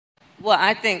Well,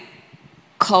 I think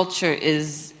culture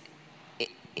is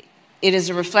it is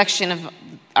a reflection of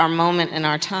our moment and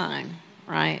our time,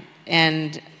 right?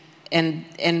 And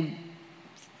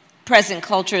present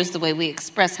culture is the way we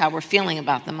express how we're feeling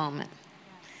about the moment.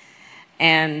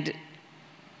 And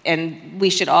we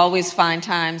should always find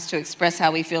times to express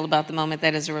how we feel about the moment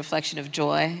that is a reflection of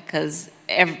joy, because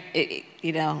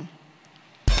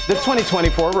The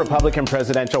 2024 Republican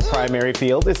presidential primary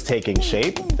field is taking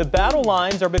shape. The battle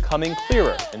lines are becoming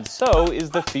clearer, and so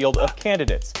is the field of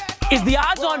candidates. Is the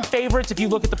odds-on favorites, if you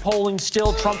look at the polling,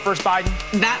 still Trump versus Biden?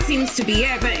 That seems to be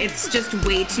it, but it's just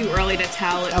way too early to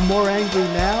tell. I'm more angry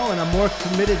now, and I'm more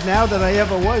committed now than I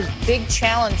ever was. Big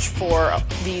challenge for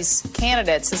these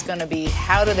candidates is going to be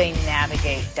how do they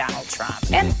navigate Donald Trump?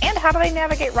 And how do they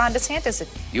navigate Ron DeSantis?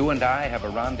 You and I have a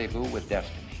rendezvous with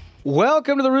destiny.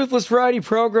 Welcome to the Ruthless Variety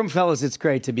program, fellas. It's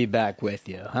great to be back with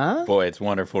you, huh? Boy, it's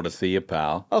wonderful to see you,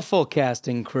 pal. A full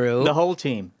casting crew. The whole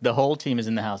team is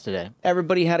in the house today.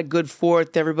 Everybody had a good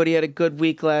 4th. Everybody had a good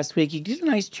week last week. You did a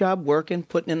nice job working,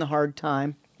 putting in the hard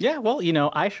time. Yeah, well,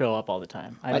 I show up all the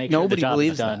time. I make sure the job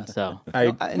is done. That. So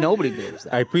nobody believes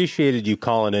that. I appreciated you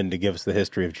calling in to give us the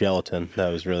history of gelatin. That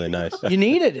was really nice. You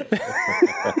needed it.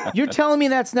 You're telling me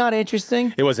that's not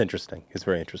interesting? It was interesting. It's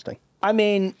very interesting. I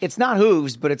mean, it's not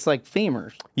hooves, but it's like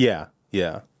femurs. Yeah.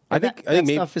 I think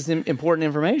maybe stuff is important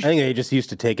information. I think they just used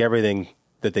to take everything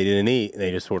that they didn't eat and they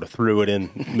just sort of threw it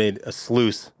in, made a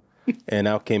sluice, and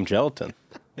out came gelatin.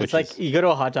 It's like you go to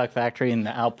a hot dog factory and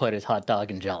the output is hot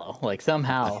dog and Jell-O. Like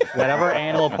somehow, whatever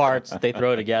animal parts they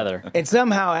throw together. And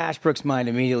somehow Ashbrook's mind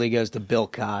immediately goes to Bill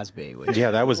Cosby. Yeah,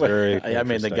 that was very I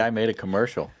mean, the guy made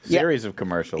a series of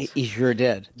commercials. He sure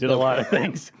did. Did a lot of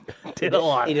things. He did a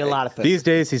lot of things. These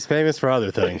days, he's famous for other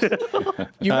things.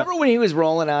 You remember when he was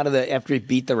rolling out of after he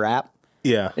beat the rap?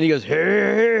 Yeah. And he goes,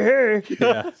 hey,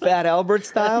 yeah. Fat Albert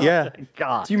style? Yeah.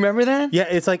 God. Do you remember that? Yeah,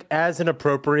 it's like as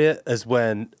inappropriate as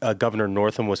when Governor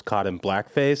Northam was caught in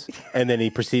blackface, and then he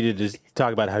proceeded to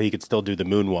talk about how he could still do the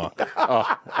moonwalk.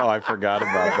 Oh, I forgot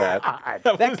about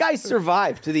that. That guy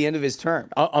survived to the end of his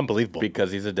term. Unbelievable.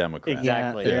 Because he's a Democrat.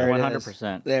 Exactly. Yeah,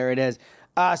 100%. There it is.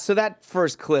 So that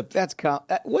first clip,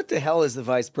 what the hell is the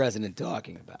vice president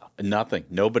talking about? Nothing.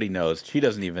 Nobody knows. She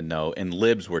doesn't even know. And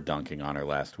libs were dunking on her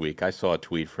last week. I saw a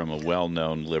tweet from a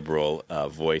well-known liberal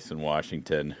voice in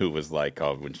Washington who was like,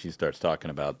 "Oh, when she starts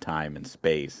talking about time and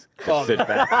space, just sit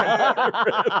back."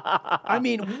 I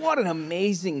mean, what an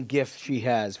amazing gift she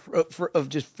has of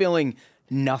just filling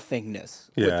nothingness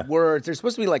with words. They're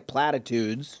supposed to be like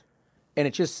platitudes, and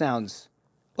it just sounds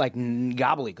like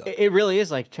gobbledygook. It really is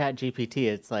like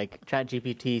ChatGPT. It's like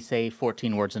ChatGPT say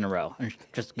 14 words in a row and it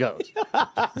just goes.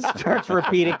 Starts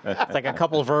repeating. It's like a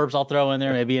couple of verbs I'll throw in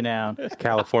there, maybe a noun.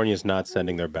 California's not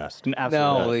sending their best.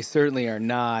 Absolutely. No, they certainly are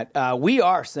not. We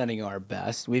are sending our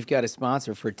best. We've got a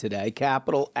sponsor for today,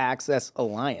 Capital Access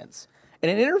Alliance. In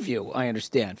an interview, I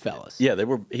understand, fellas. Yeah,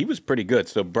 he was pretty good.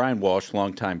 So Brian Walsh,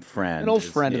 longtime friend. An old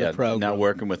friend of the program. Now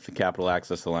working with the Capital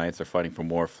Access Alliance. They're fighting for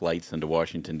more flights into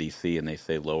Washington, D.C., and they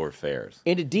say lower fares.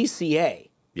 Into DCA.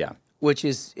 Yeah. Which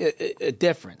is a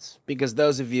difference, because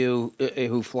those of you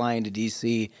who fly into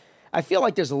D.C., I feel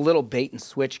like there's a little bait and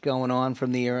switch going on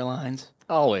from the airlines.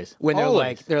 Always. When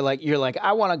you're like,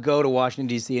 I want to go to Washington,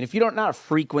 D.C., and if you're not a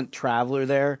frequent traveler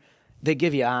there, they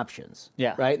give you options.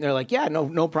 Yeah. Right? And they're like, yeah,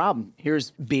 no problem.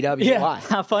 Here's BWI. Yeah,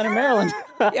 have fun in Maryland.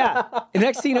 Yeah. And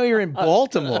next thing you know, you're in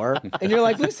Baltimore, and you're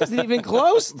like, this isn't even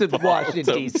close to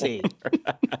Washington, D.C.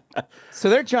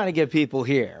 So they're trying to get people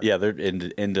here. Yeah, they're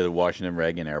into the Washington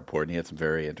Reagan Airport, and he had some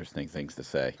very interesting things to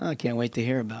say. I can't wait to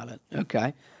hear about it.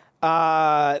 Okay.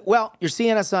 Well, you're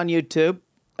seeing us on YouTube.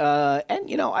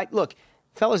 And, look,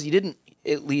 fellas, you didn't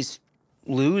at least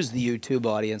lose the YouTube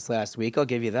audience last week. I'll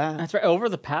give you that. That's right. Over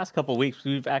the past couple of weeks,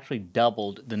 we've actually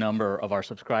doubled the number of our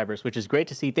subscribers, which is great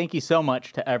to see. Thank you so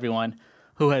much to everyone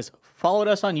who has followed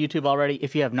us on YouTube already.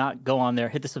 If you have not, go on there,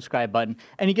 hit the subscribe button,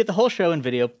 and you get the whole show in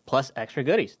video plus extra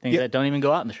goodies, things that don't even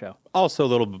go out in the show. Also, a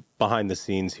little behind the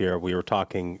scenes here. We were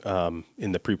talking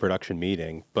in the pre-production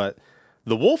meeting, but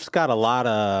the Wolf's got a lot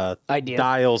of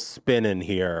dials spinning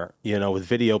here, with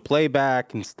video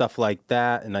playback and stuff like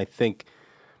that, and I think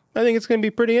it's going to be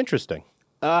pretty interesting.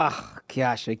 Oh,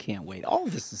 gosh, I can't wait. All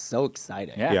of this is so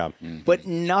exciting. Yeah. Mm-hmm. But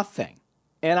nothing,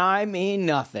 and I mean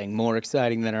nothing, more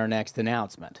exciting than our next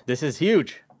announcement. This is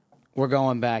huge. We're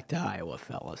going back to Iowa,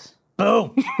 fellas.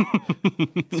 Boom.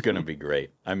 It's going to be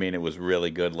great. I mean, it was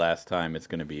really good last time. It's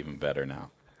going to be even better now.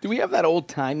 Do we have that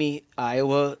old-timey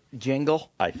Iowa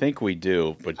jingle? I think we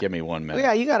do, but give me 1 minute.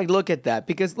 Well, yeah, you got to look at that.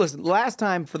 Because, listen, last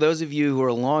time, for those of you who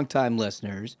are longtime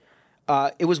listeners,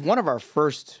 it was one of our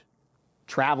first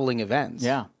traveling events.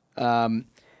 Yeah.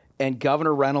 And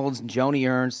Governor Reynolds and Joni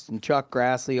Ernst and Chuck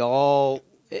Grassley all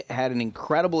had an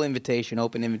incredible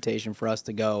open invitation for us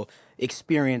to go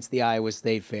experience the Iowa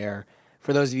State Fair.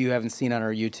 For those of you who haven't seen on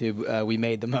our YouTube, we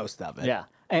made the most of it. Yeah.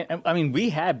 And I mean,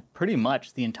 we had pretty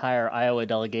much the entire Iowa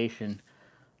delegation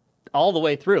all the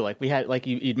way through. Like we had, like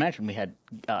you'd mentioned, we had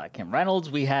Kim Reynolds,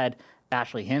 we had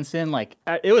Ashley Hinson. Like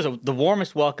it was the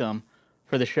warmest welcome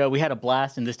for the show. We had a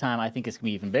blast, and this time I think it's going to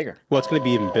be even bigger. Well, it's going to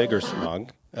be even bigger,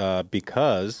 Smug,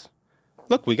 because,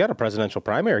 look, we got a presidential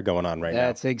primary going on right now.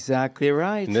 That's exactly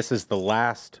right. And this is the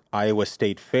last Iowa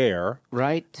State Fair.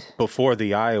 Right. Before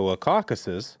the Iowa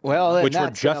caucuses. Well, which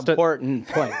that's were just an important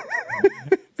point.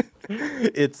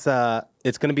 It's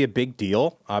going to be a big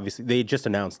deal. Obviously, they just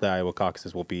announced the Iowa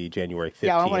caucuses will be January 15th.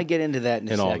 Yeah, I want to get into that in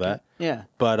a second. And all that. Yeah.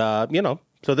 But,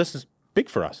 so this is big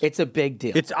for us. It's a big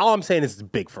deal. It's all I'm saying is it's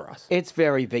big for us. It's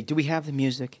very big. Do we have the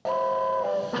music?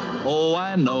 Oh,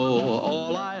 I know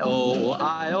all I owe,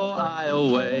 I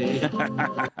away.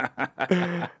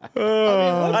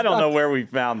 I don't know where we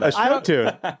found that.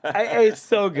 It's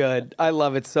so good. I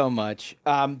love it so much.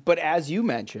 But as you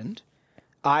mentioned,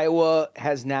 Iowa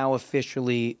has now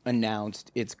officially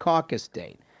announced its caucus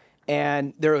date.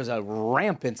 And there was a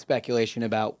rampant speculation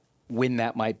about when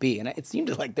that might be. And it seemed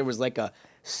like there was like a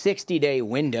 60-day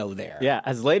window there. Yeah,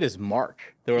 as late as March.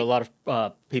 There were a lot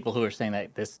of people who were saying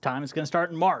that this time is going to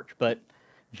start in March. But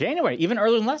January, even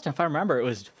earlier than last time, if I remember, it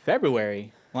was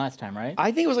February last time, right?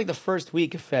 I think it was like the first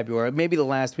week of February, maybe the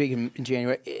last week in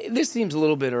January. This seems a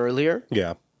little bit earlier.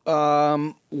 Yeah.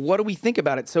 What do we think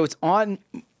about it? So it's on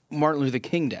Martin Luther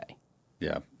King Day.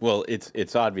 Yeah. Well,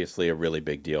 it's obviously a really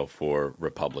big deal for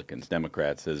Republicans.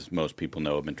 Democrats, as most people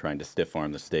know, have been trying to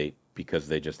stiff-arm the state because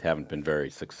they just haven't been very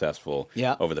successful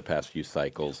over the past few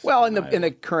cycles. Well, and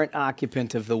the current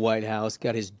occupant of the White House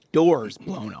got his doors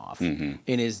blown off in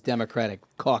his Democratic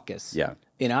caucus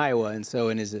in Iowa. And so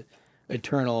in his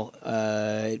eternal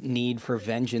need for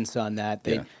vengeance on that,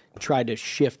 they tried to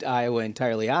shift Iowa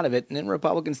entirely out of it, and then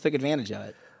Republicans took advantage of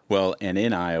it. Well, and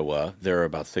in Iowa, there are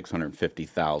about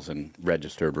 650,000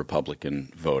 registered Republican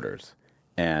voters.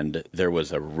 And there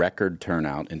was a record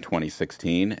turnout in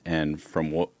 2016. And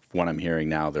from what I'm hearing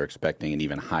now, they're expecting an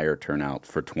even higher turnout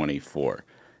for 24.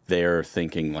 They're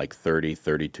thinking like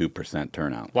 32%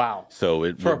 turnout. Wow. So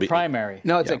it for will be a primary.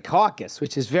 No, it's a caucus,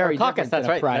 which is very caucus, different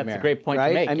than a primary. That's a great point right?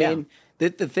 to make. I mean, the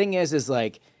thing is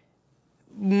like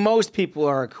most people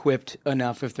are equipped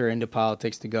enough if they're into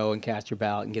politics to go and cast your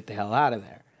ballot and get the hell out of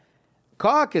there.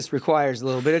 Caucus requires a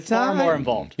little bit of time. Far more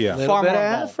involved. Yeah. A little bit of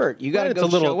effort. You got to go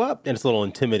show up. And it's a little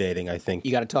intimidating, I think.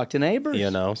 You got to talk to neighbors.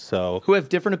 So who have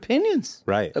different opinions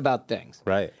about things.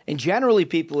 Right. And generally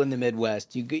people in the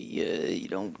Midwest, you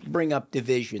don't bring up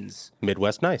divisions.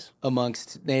 Midwest nice.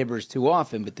 Amongst neighbors too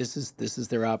often, but this is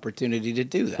their opportunity to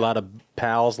do that. A lot of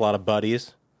pals, a lot of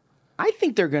buddies. I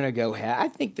think they're going to go. I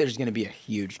think there's going to be a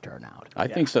huge turnout. I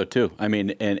think so too. I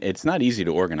mean, and it's not easy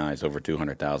to organize over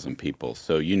 200,000 people.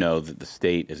 So you know that the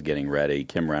state is getting ready.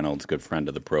 Kim Reynolds, good friend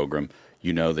of the program,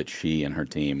 you know that she and her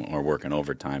team are working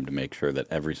overtime to make sure that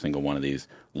every single one of these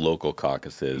local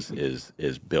caucuses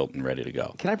is built and ready to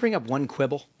go. Can I bring up one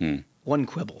quibble? One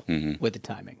quibble with the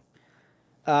timing.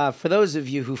 For those of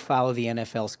you who follow the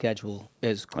NFL schedule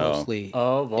as closely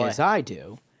as I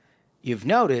do, you've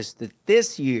noticed that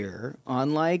this year,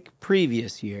 unlike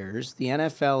previous years, the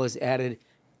NFL has added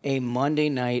a Monday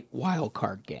night wild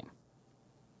card game,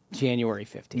 January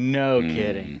 15th. No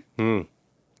kidding.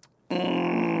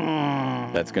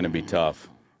 That's going to be tough.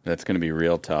 That's going to be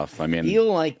real tough. I mean, I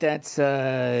feel like that's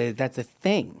a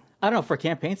thing. I don't know. For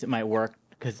campaigns, it might work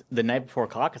because the night before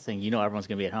caucusing, everyone's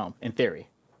going to be at home, in theory,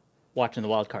 watching the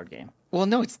wild card game. Well,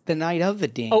 no, it's the night of the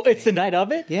damn. Oh, it's the night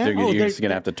of it? Yeah. You're just going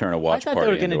to have to turn a watch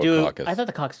party into a caucus. I thought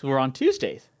the caucus were on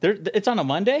Tuesdays. It's on a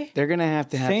Monday? They're going to have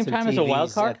same some time TVs as a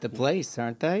wild card at the place,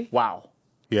 aren't they? Wow.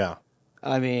 Yeah.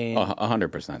 I mean,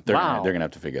 100%. They're going to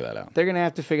have to figure that out. They're going to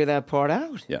have to figure that part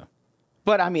out. Yeah.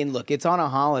 But I mean, look, it's on a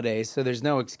holiday, so there's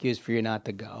no excuse for you not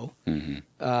to go.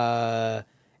 And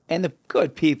the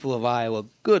good people of Iowa,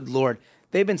 good Lord,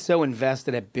 they've been so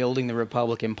invested at building the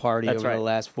Republican Party over the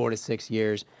last 4 to 6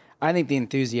 years. I think the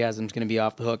enthusiasm is going to be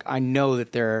off the hook. I know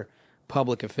that their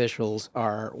public officials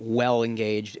are well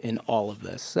engaged in all of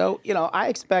this. So, I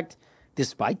expect,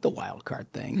 despite the wild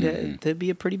card thing, to be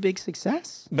a pretty big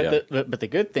success. But the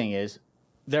good thing is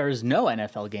there is no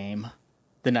NFL game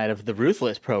the night of the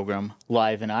Ruthless program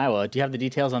live in Iowa. Do you have the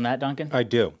details on that, Duncan? I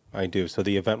do. So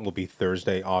the event will be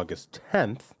Thursday, August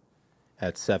 10th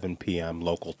at 7 p.m.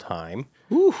 local time.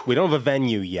 Ooh. We don't have a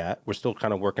venue yet. We're still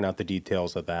kind of working out the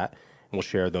details of that. We'll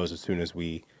share those as soon as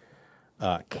we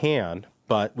can.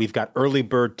 but we've got early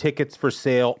bird tickets for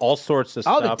sale, all sorts of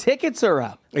Oh, stuff. the tickets are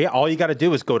up. Yeah, all you got to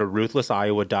do is go to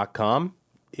ruthlessiowa.com.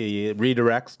 It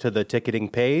redirects to the ticketing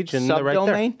page, and they're right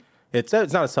there. Subdomain? It's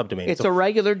not a subdomain. It's a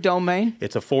regular domain.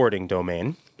 It's a forwarding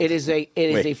domain. It is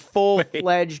a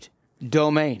full-fledged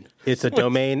domain. It's a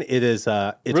domain. It is.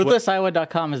 It's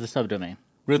RuthlessIowa.com is the subdomain.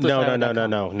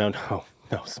 No,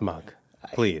 Smug.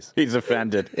 Please. He's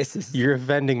offended. You're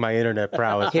offending my internet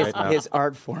prowess right now. His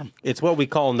art form. It's what we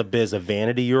call in the biz a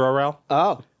vanity URL.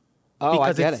 Oh,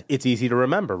 because I get it. It's easy to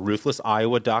remember.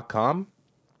 RuthlessIowa.com.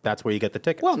 That's where you get the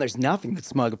tickets. Well, and there's nothing that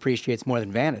Smug appreciates more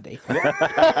than vanity.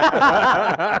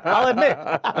 I'll admit.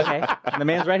 Okay. The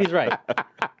man's right. He's right.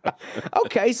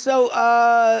 Okay,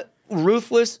 so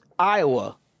Ruthless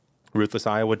Iowa.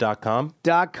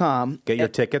 RuthlessIowa.com. Get your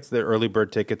tickets. They're early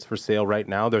bird tickets for sale right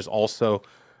now. There's also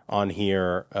on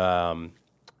here,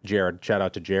 Jared. Shout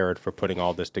out to Jared for putting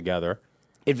all this together.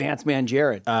 Advanced man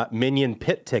Jared. Minion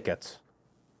Pit tickets.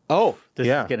 Oh, this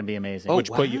is going to be amazing.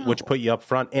 Which put you up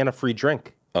front and a free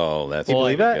drink. Oh, that's you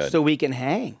believe that? good. So we can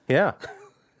hang. Yeah.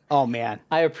 Oh, man.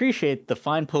 I appreciate the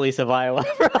fine police of Iowa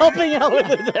for helping out with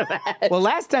this event. Well,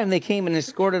 last time they came and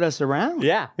escorted us around.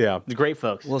 Yeah. Yeah. The great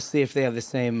folks. We'll see if they have the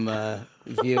same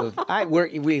view.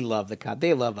 We love the cop.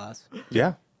 They love us.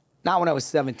 Yeah. Not when I was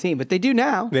 17, but they do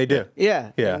now. They do.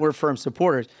 Yeah. Yeah. And we're firm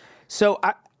supporters. So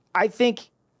I think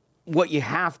what you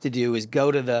have to do is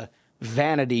go to the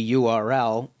vanity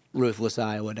URL,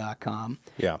 ruthlessiowa.com.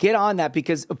 Yeah. Get on that,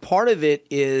 because a part of it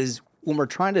is when we're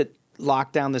trying to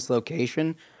lock down this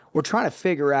location, we're trying to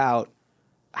figure out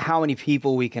how many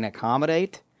people we can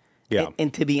accommodate. Yeah.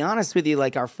 And to be honest with you,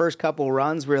 like our first couple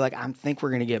runs, we were like, I think we're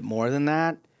going to get more than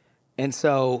that. And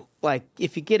so, like,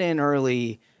 if you get in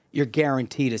early, you're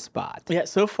guaranteed a spot. Yeah,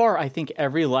 so far, I think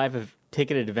every live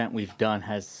ticketed event we've done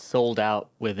has sold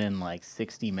out within like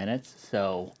 60 minutes.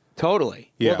 So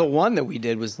totally. Yeah. Well, the one that we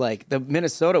did was like the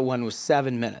Minnesota one was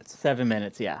 7 minutes. 7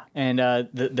 minutes, yeah. And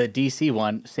the DC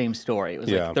one, same story. It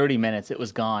was like 30 minutes. It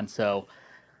was gone. So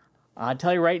I'll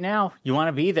tell you right now, you want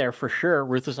to be there for sure.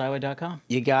 RuthlessIowa.com.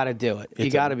 You got to do it. You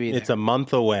got to be there. It's a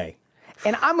month away.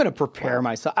 And I'm going to prepare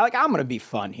myself. Like, I'm going to be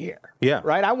fun here. Yeah.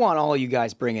 Right? I want all you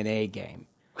guys bring an A game.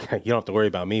 You don't have to worry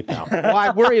about me, pal. Well,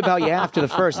 I worry about you after the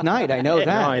first night. I know that.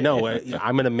 No, I know.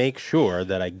 I'm going to make sure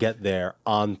that I get there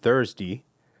on Thursday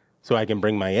so I can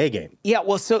bring my A game. Yeah,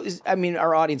 well, so, I mean,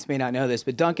 our audience may not know this,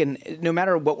 but Duncan, no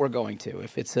matter what we're going to,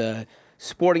 if it's a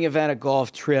sporting event, a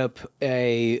golf trip,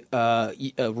 a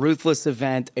Ruthless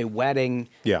event, a wedding,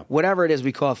 whatever it is,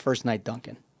 we call it First Night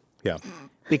Duncan. Yeah.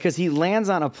 Because he lands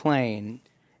on a plane.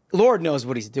 Lord knows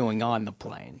what he's doing on the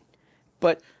plane.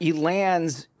 But he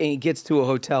lands and he gets to a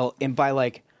hotel, and by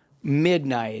like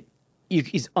midnight,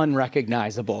 he's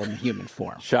unrecognizable in human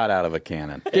form. Shot out of a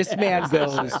cannon. This man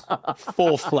goes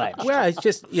full-fledged. Well, it's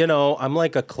just, I'm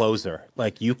like a closer.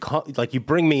 Like you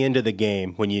bring me into the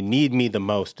game when you need me the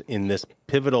most in this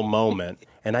pivotal moment,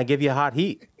 and I give you hot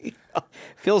heat.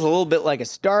 Feels a little bit like a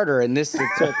starter in this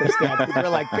circumstance. We're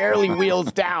like barely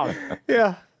wheels down.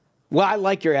 Yeah. Well, I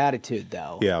like your attitude,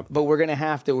 though. Yeah. But we're gonna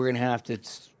have to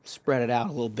spread it out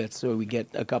a little bit so we get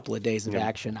a couple of days of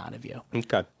action out of you.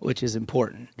 Okay. Which is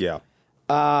important. Yeah.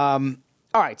 All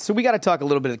right, so we got to talk a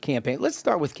little bit of the campaign. Let's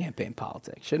start with campaign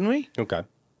politics, shouldn't we? Okay.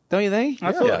 Don't you think?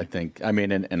 Yeah, I think. I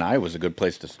mean, and Iowa's a good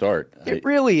place to start. It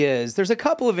really is. There's a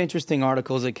couple of interesting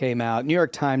articles that came out. New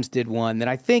York Times did one that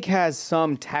I think has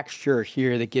some texture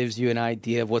here that gives you an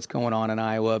idea of what's going on in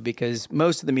Iowa, because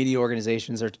most of the media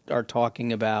organizations are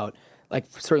talking about, like,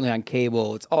 certainly on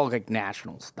cable, it's all like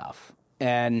national stuff.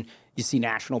 And you see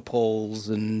national polls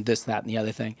and this, that, and the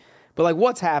other thing. But like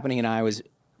what's happening in Iowa is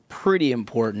pretty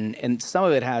important, and some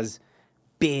of it has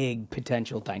big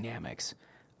potential dynamics.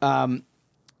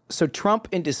 So Trump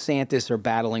and DeSantis are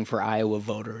battling for Iowa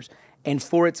voters and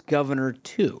for its governor,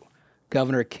 too.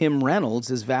 Governor Kim Reynolds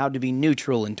has vowed to be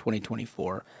neutral in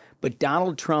 2024, but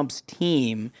Donald Trump's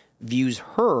team views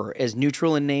her as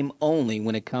neutral in name only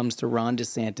when it comes to Ron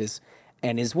DeSantis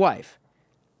and his wife.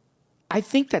 I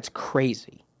think that's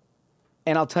crazy,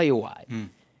 and I'll tell you why.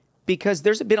 Because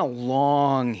there's been a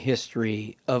long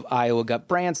history of Iowa.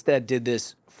 Branstad did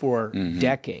this for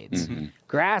decades.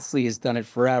 Grassley has done it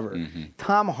forever.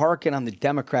 Tom Harkin on the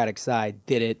Democratic side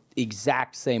did it the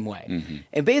exact same way.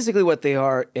 And basically what they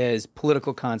are is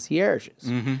political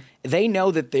concierges. They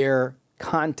know that their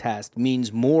contest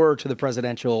means more to the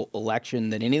presidential election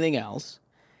than anything else,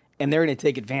 and they're going to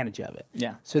take advantage of it.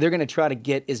 Yeah. So they're going to try to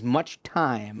get as much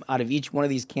time out of each one of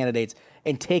these candidates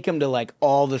and take them to like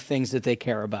all the things that they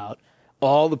care about,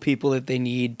 all the people that they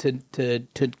need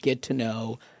to get to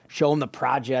know, show them the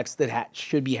projects that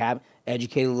should be happening,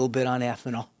 educate a little bit on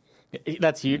ethanol.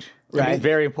 That's huge. Right.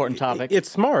 Very important topic. It's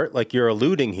smart, like you're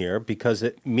alluding here, because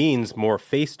it means more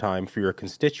face time for your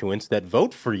constituents that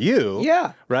vote for you.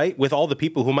 Yeah. Right? With all the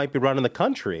people who might be running the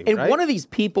country. And right? one of these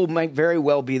people might very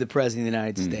well be the president of the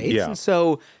United States. Yeah. And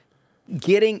so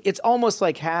it's almost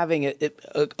like having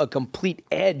a complete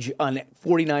edge on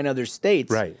 49 other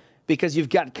states. Right. Because you've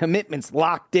got commitments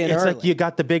locked in It's early. like you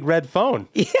got the big red phone.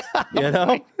 Yeah. You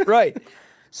know? Right.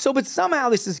 So, but somehow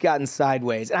this has gotten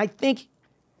sideways. And I think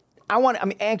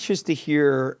I'm anxious to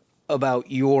hear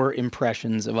about your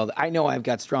impressions of all that. I know I've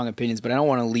got strong opinions, but I don't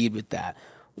want to lead with that.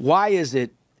 Why is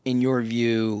it, in your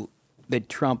view, that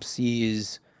Trump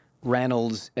sees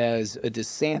Reynolds as a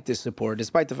DeSantis supporter,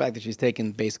 despite the fact that she's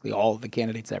taken basically all of the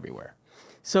candidates everywhere?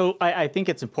 So I think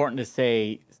it's important to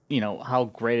say, how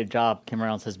great a job Kim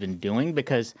Reynolds has been doing,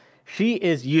 because she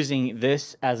is using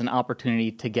this as an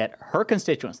opportunity to get her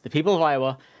constituents, the people of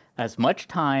Iowa, as much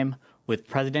time with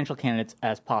presidential candidates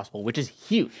as possible, which is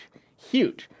huge,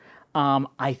 huge.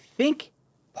 I think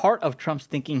part of Trump's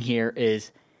thinking here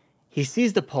is he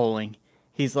sees the polling.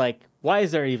 He's like, why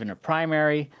is there even a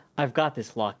primary? I've got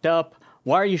this locked up.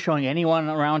 Why are you showing anyone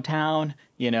around town?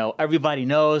 Everybody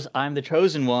knows I'm the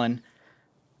chosen one.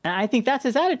 And I think that's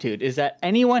his attitude, is that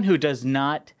anyone who does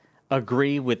not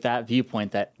agree with that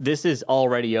viewpoint, that this is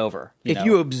already over. If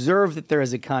you observe that there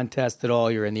is a contest at all,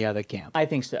 you're in the other camp. I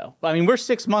think so. I mean, we're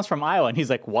 6 months from Iowa, and he's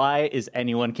like, why is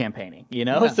anyone campaigning?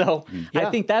 Yeah. So I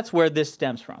think that's where this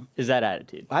stems from, is that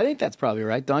attitude. I think that's probably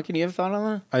right. Duncan, you have a thought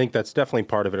on that? I think that's definitely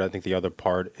part of it. I think the other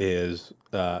part is,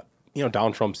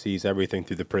 Donald Trump sees everything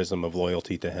through the prism of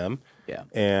loyalty to him. Yeah.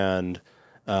 And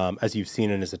as you've seen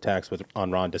in his attacks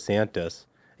on Ron DeSantis,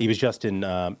 he was just in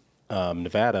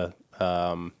Nevada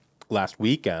last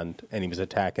weekend, and he was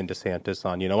attacking DeSantis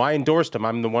on, I endorsed him.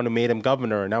 I'm the one who made him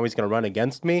governor, and now he's going to run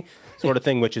against me, sort of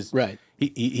thing, which is right.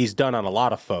 He's done on a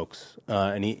lot of folks,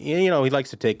 and he likes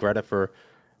to take credit for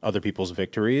other people's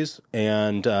victories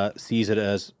and sees it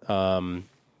as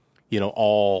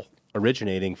all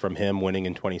originating from him winning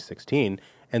in 2016,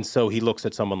 and so he looks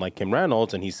at someone like Kim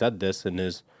Reynolds, and he said this in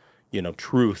his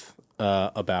truth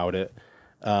about it.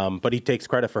 But he takes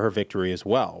credit for her victory as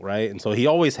well, right? And so he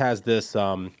always has this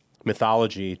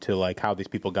mythology to like how these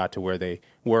people got to where they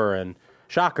were, and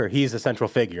shocker, he's a central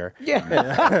figure.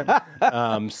 Yeah.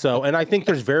 And I think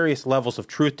there's various levels of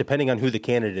truth depending on who the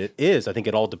candidate is. I think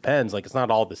it all depends. Like, it's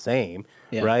not all the same,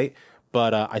 right?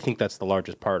 But I think that's the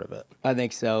largest part of it. I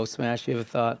think so. Smash, you have a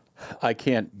thought? I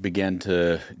can't begin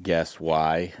to guess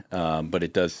why, but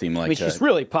it does seem like she's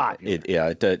really popular.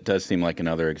 It does seem like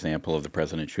another example of the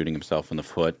president shooting himself in the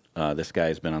foot. This guy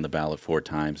has been on the ballot 4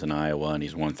 times in Iowa, and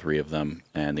he's won 3 of them.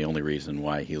 And the only reason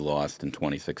why he lost in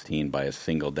 2016 by a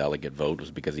single delegate vote was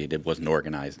because he wasn't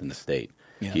organized in the state.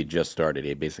 Yeah. He just started.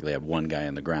 He basically had one guy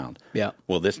on the ground. Yeah.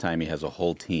 Well, this time he has a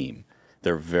whole team.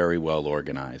 They're very well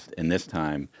organized, and this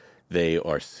time they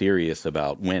are serious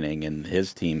about winning, and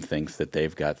his team thinks that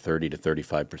they've got 30 to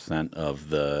 35% of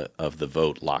the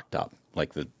vote locked up,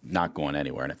 like not going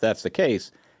anywhere. And if that's the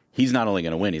case, he's not only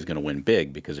going to win, he's going to win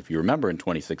big, because if you remember in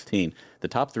 2016, the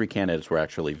top 3 candidates were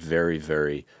actually very,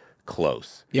 very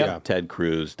close. Yeah. Ted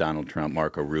Cruz, Donald Trump,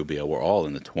 Marco Rubio were all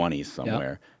in the 20s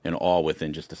somewhere, and all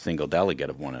within just a single delegate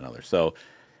of one another. So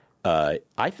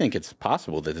I think it's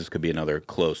possible that this could be another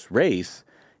close race.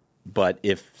 But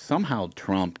if somehow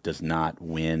Trump does not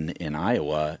win in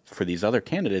Iowa, for these other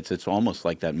candidates, it's almost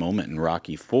like that moment in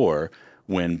Rocky IV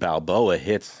when Balboa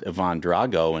hits Ivan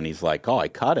Drago and he's like, "Oh, I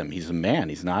cut him. He's a man.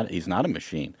 He's not a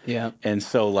machine." Yeah. And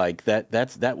so like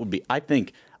that would be. I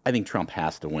think Trump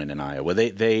has to win in Iowa.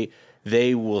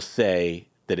 They will say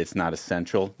that it's not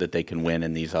essential that they can win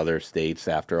in these other states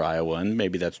after Iowa, and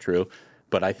maybe that's true.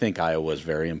 But I think Iowa is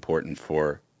very important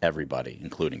for everybody,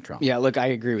 including Trump. Yeah, look, I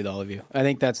agree with all of you. I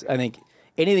think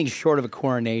anything short of a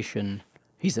coronation,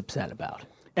 he's upset about.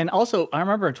 And also, I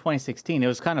remember in 2016, it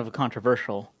was kind of a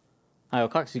controversial Iowa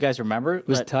caucus. You guys remember? It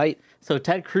was tight. So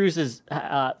Ted Cruz's,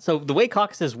 so the way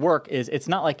caucuses work is it's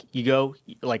not like you go,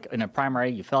 like in a primary,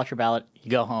 you fill out your ballot,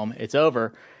 you go home, it's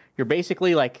over. You're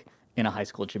basically like in a high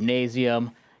school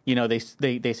gymnasium.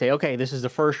 They say, okay, this is the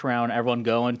first round. Everyone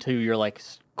go into your like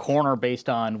corner based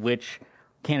on which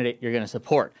candidate you're going to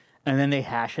support, and then they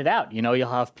hash it out. You'll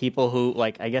have people who,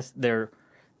 like, I guess they're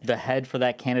the head for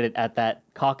that candidate at that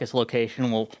caucus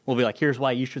location will be like, here's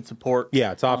why you should support.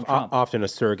 Yeah, it's often a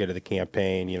surrogate of the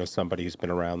campaign. Somebody who's been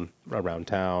around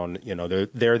town.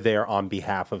 They're there on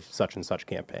behalf of such and such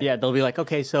campaign. Yeah, they'll be like,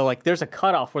 okay, so like there's a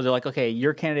cutoff where they're like, okay,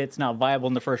 your candidate's not viable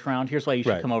in the first round. Here's why you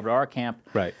should come over to our camp.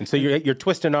 Right, and so you're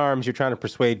twisting arms. You're trying to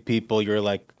persuade people. You're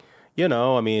like,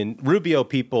 Rubio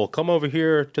people, come over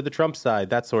here to the Trump side,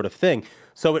 that sort of thing.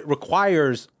 So it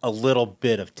requires a little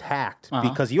bit of tact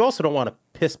because you also don't want to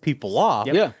piss people off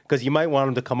because you might want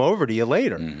them to come over to you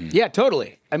later. Yeah,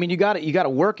 totally. I mean, you got to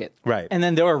work it. Right. And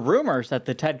then there were rumors that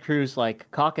the Ted Cruz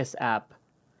caucus app,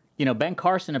 Ben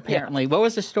Carson apparently. What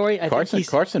was the story?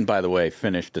 Carson, by the way,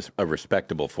 finished a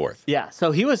respectable fourth. Yeah,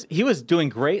 so he was doing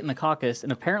great in the caucus,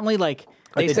 and apparently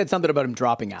they said something about him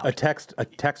dropping out. A text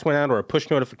went out, or a push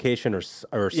notification, or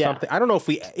something. I don't know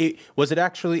if was it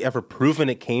actually ever proven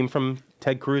it came from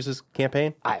Ted Cruz's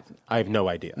campaign. I have no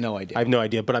idea. I have no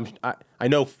idea, but I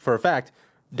know for a fact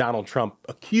Donald Trump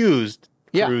accused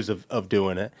Cruz of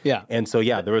doing it. Yeah, and so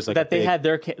there was they had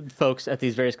their folks at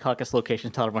these various caucus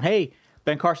locations tell everyone, hey,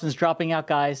 Ben Carson's dropping out,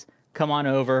 guys. Come on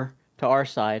over to our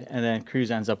side, and then Cruz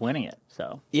ends up winning it.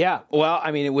 So well,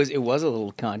 I mean, it was a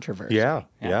little controversial.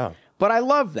 Yeah. But I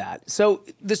love that. So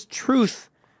this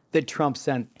truth that Trump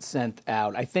sent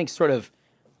out, I think, sort of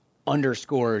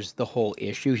underscores the whole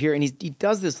issue here, and he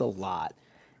does this a lot,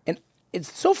 and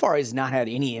it's so far has not had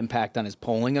any impact on his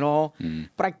polling at all.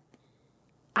 But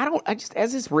I just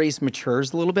as this race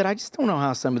matures a little bit, I just don't know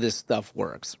how some of this stuff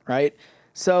works, right?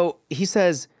 So he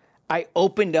says, I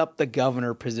opened up the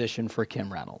governor position for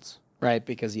Kim Reynolds, right?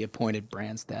 Because he appointed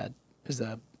Branstad as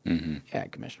a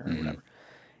commissioner or whatever.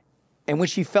 And when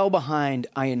she fell behind,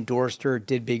 I endorsed her,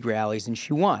 did big rallies, and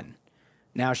she won.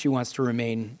 Now she wants to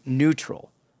remain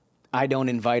neutral. I don't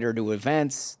invite her to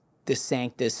events.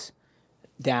 DeSantis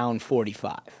down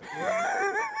 45.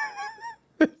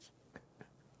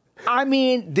 I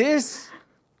mean, this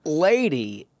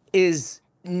lady is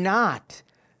not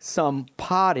some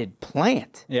potted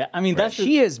plant. Yeah, I mean,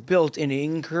 she has built an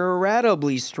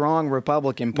incredibly strong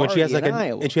Republican Party in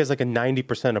Iowa. And she has like a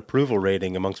 90% approval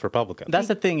rating amongst Republicans. That's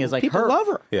the thing is people love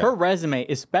her. Yeah. Her resume,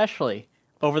 especially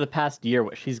over the past year,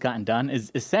 what she's gotten done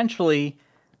is essentially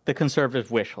the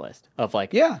conservative wish list of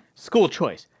school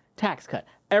choice, tax cut,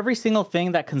 every single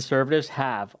thing that conservatives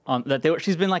have on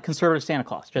she's been like conservative Santa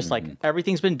Claus, just like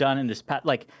everything's been done in this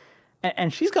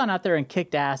and she's gone out there and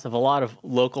kicked ass of a lot of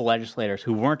local legislators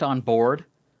who weren't on board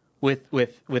with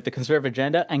the conservative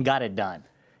agenda and got it done,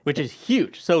 which is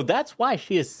huge. So that's why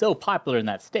she is so popular in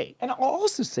that state. And I'll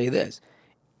also say this.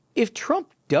 If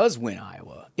Trump does win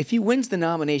Iowa, if he wins the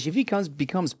nomination, if he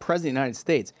becomes president of the United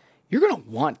States, you're going to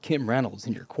want Kim Reynolds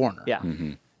in your corner. Yeah.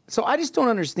 So I just don't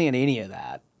understand any of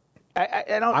that.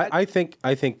 I think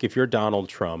if you're Donald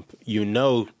Trump,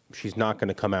 she's not going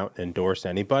to come out and endorse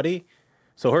anybody.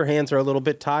 So her hands are a little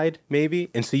bit tied,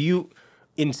 maybe. And so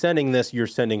in sending this, you're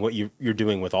sending what you're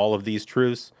doing with all of these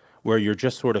truths, where you're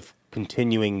just sort of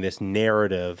continuing this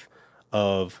narrative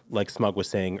of, like Smug was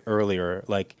saying earlier,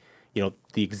 the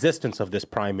existence of this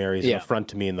primary is an affront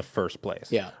to me in the first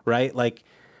place. Yeah. Right?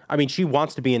 She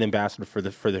wants to be an ambassador for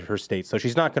her state, so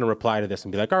she's not going to reply to this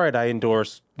and be like, all right, I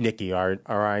endorse Nikki or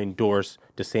I endorse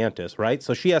DeSantis, right?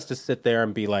 So she has to sit there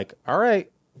and be like, all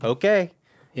right, okay.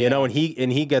 And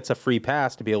he gets a free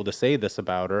pass to be able to say this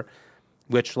about her,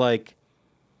 which I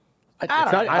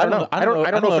don't know. I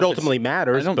don't know if it ultimately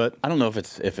matters, but I don't know if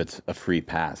it's a free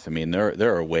pass. I mean,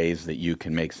 there are ways that you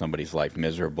can make somebody's life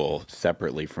miserable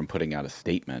separately from putting out a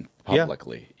statement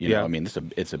publicly. You know, I mean,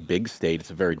 it's a big state.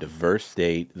 It's a very diverse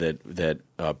state that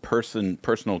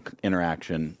personal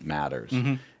interaction matters.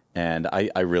 And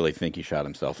I really think he shot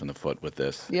himself in the foot with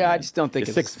this. Yeah, I just don't think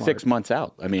it's smart. 6 months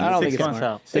out. I mean, I don't think it's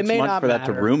smart. 6 months for that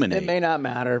to ruminate. It may not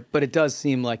matter, but it does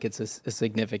seem like it's a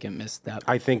significant misstep.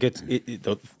 I think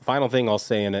the final thing I'll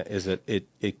say in it is that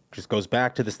it just goes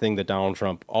back to this thing that Donald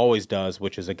Trump always does,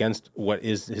 which is against what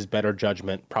is his better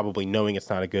judgment, probably knowing it's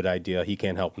not a good idea. He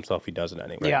can't help himself. He does it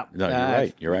anyway. Yeah. No, you're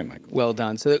right. You're right, Michael. Well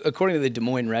done. So according to the Des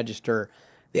Moines Register,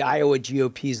 the Iowa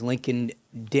GOP's Lincoln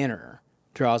dinner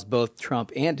draws both Trump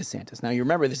and DeSantis. Now, you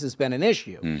remember this has been an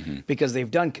issue because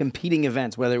they've done competing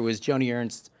events, whether it was Joni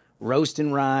Ernst's Roast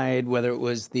and Ride, whether it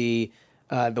was the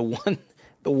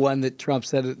one that Trump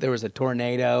said that there was a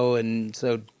tornado, and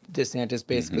so DeSantis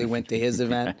basically went to his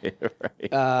event.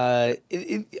 Right.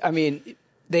 I mean,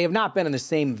 they have not been in the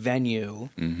same venue,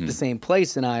 the same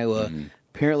place in Iowa.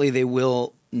 Apparently, they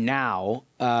will now,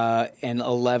 and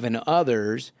 11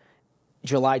 others,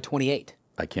 July 28th.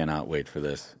 I cannot wait for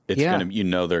this. It's gonna,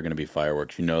 there are going to be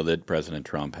fireworks. You know that President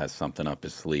Trump has something up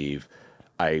his sleeve.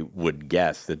 I would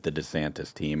guess that the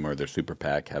DeSantis team or their super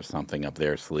PAC have something up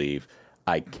their sleeve.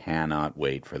 I cannot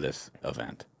wait for this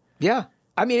event. Yeah.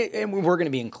 I mean, and we're going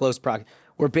to be in close proximity.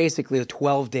 We're basically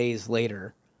 12 days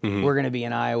later. We're going to be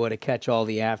in Iowa to catch all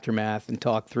the aftermath and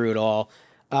talk through it all.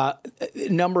 A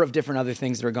number of different other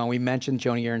things that are going. We mentioned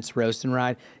Joni Ernst's Roast and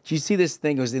Ride. Did you see this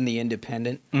thing? It was in The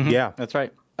Independent. Yeah, that's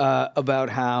right. about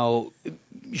how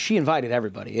she invited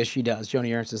everybody, as she does.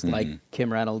 Joni Ernst is like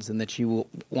Kim Reynolds, and that she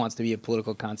wants to be a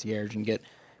political concierge and get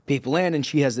people in. And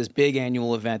she has this big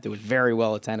annual event that was very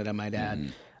well attended, I might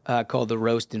add, called the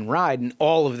Roast and Ride. And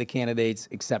all of the candidates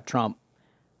except Trump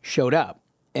showed up.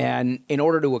 And in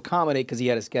order to accommodate, because he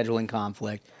had a scheduling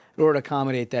conflict, in order to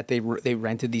accommodate that, they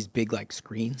rented these big like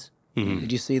screens.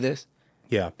 Did you see this?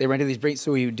 Yeah. They rented these big,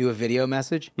 so he would do a video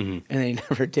message, and they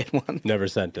never did one. Never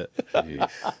sent it.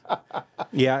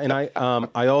 Yeah, and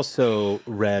I also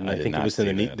read, and I think it was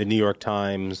in the New York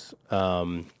Times,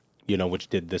 which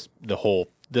did this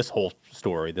whole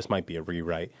story. This might be a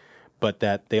rewrite, but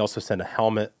that they also sent a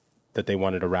helmet that they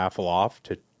wanted to raffle off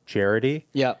to charity.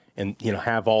 Yeah, and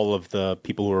have all of the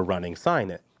people who were running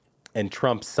sign it, and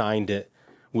Trump signed it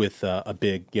with a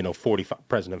big,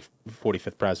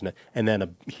 45th president, and then a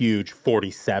huge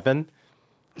 47.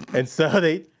 And so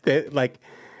they like,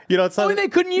 it's like, they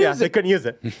couldn't use it. They couldn't use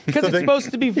it. Because it's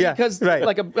supposed to be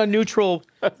like a neutral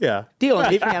deal. And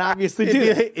he can't obviously do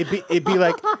it.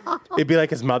 It'd be like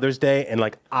his Mother's Day, and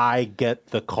like I get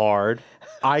the card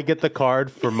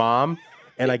for Mom,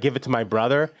 and I give it to my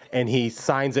brother, and he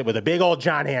signs it with a big old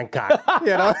John Hancock.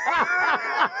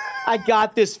 I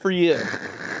got this for you.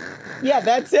 Yeah,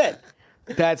 that's it.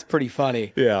 That's pretty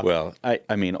funny. Yeah. Well,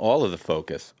 I mean, all of the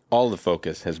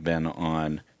focus has been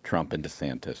on Trump and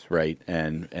DeSantis, right?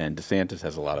 And DeSantis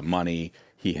has a lot of money.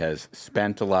 He has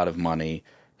spent a lot of money,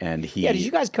 and he. Yeah. Did you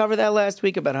guys cover that last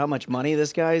week about how much money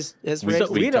this guy's has raised?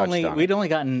 So we'd only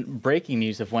gotten breaking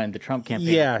news of when the Trump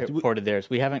campaign reported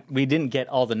theirs. We didn't get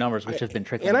all the numbers, which have been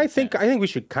trickling. And I think we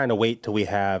should kind of wait till we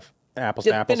have apples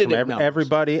to apples from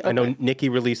everybody. Okay. I know Nikki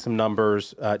released some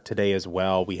numbers today as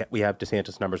well. We have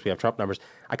DeSantis numbers. We have Trump numbers.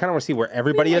 I kind of want to see where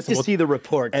everybody is. To see the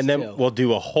reports, and then we'll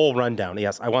do a whole rundown.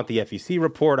 Yes, I want the FEC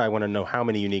report. I want to know how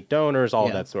many unique donors, all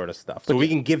that sort of stuff. So we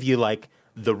can give you like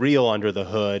the real under the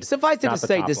hood. Suffice it to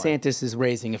say, DeSantis is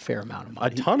raising a fair amount of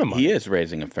money. A ton of money. He is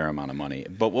raising a fair amount of money.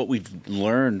 But what we've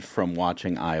learned from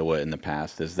watching Iowa in the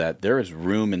past is that there is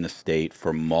room in the state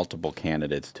for multiple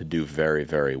candidates to do very,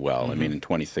 very well. I mean, in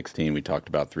 2016, we talked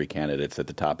about 3 candidates at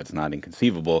the top. It's not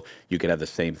inconceivable. You could have the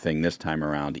same thing this time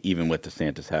around, even with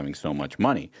DeSantis having so much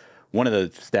money. One of the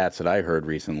stats that I heard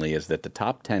recently is that the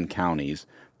top 10 counties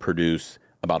produce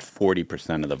about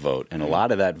 40% of the vote. And a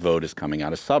lot of that vote is coming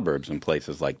out of suburbs in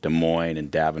places like Des Moines and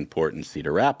Davenport and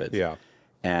Cedar Rapids. Yeah.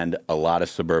 And a lot of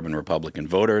suburban Republican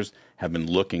voters have been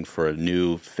looking for a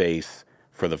new face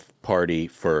for the party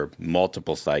for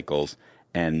multiple cycles.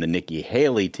 And the Nikki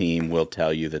Haley team will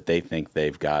tell you that they think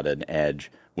they've got an edge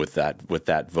with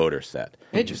that voter set.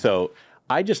 So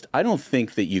I don't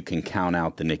think that you can count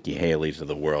out the Nikki Haleys of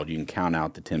the world. You can count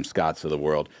out the Tim Scotts of the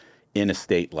world. In a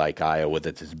state like Iowa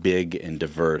that's as big and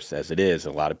diverse as it is. A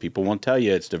lot of people won't tell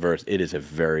you it's diverse. It is a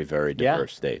very, very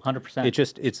diverse state.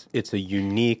 100%. It's a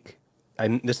unique,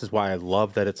 and this is why I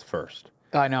love that it's first.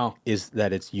 I know. Is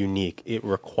that it's unique. It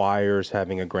requires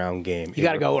having a ground game. You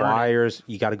got to go earn it.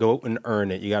 You got to go and earn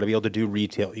it. You got to be able to do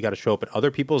retail. You got to show up at other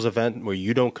people's event where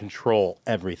you don't control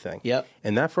everything. Yep.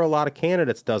 And that for a lot of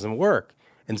candidates doesn't work.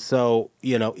 And so,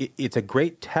 it's a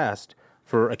great test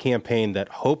for a campaign that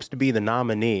hopes to be the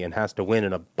nominee and has to win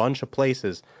in a bunch of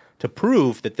places to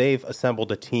prove that they've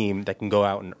assembled a team that can go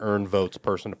out and earn votes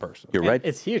person to person. You're right.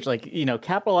 It's huge. Like,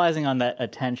 capitalizing on that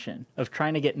attention of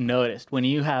trying to get noticed when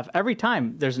you have every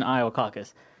time there's an Iowa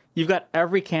caucus, you've got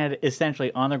every candidate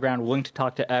essentially on the ground willing to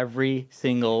talk to every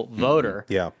single voter.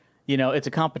 Yeah. It's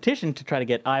a competition to try to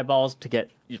get eyeballs, to get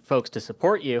folks to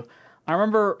support you. I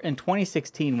remember in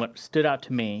 2016, what stood out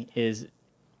to me is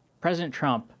President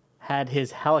Trump had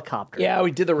his helicopter. Yeah,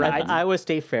 we did the ride. At the Iowa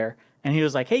State Fair. And he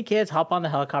was like, hey, kids, hop on the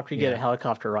helicopter. You get a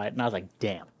helicopter ride. And I was like,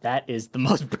 damn, that is the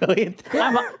most brilliant.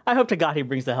 I hope to God he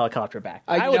brings the helicopter back.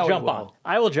 I will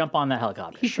jump on that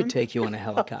helicopter. He should take you on a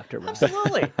helicopter ride.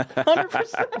 Absolutely.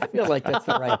 100%. I feel like that's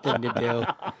the right thing to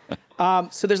do.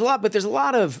 So there's a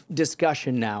lot of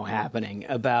discussion now happening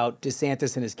about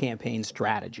DeSantis and his campaign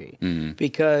strategy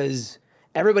because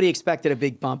everybody expected a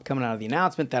big bump coming out of the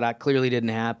announcement. That clearly didn't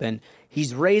happen.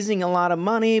 He's raising a lot of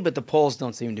money, but the polls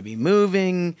don't seem to be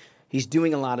moving. He's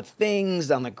doing a lot of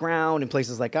things on the ground in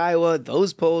places like Iowa.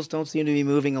 Those polls don't seem to be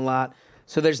moving a lot.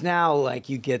 So there's now,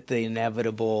 you get the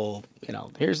inevitable,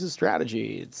 here's his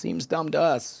strategy. It seems dumb to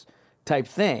us type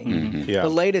thing. Mm-hmm. Yeah. The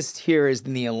latest here is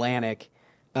in The Atlantic.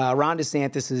 Ron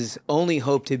DeSantis' only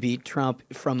hope to beat Trump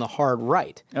from the hard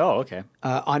right. Oh, okay.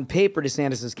 On paper,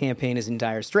 DeSantis' campaign is in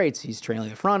dire straits. He's trailing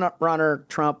the front runner,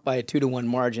 Trump, by a 2-1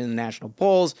 margin in the national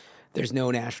polls. There's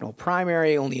no national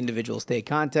primary, only individual state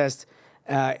contests.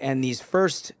 And these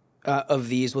first of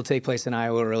these will take place in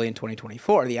Iowa early in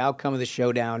 2024. The outcome of the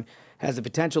showdown has the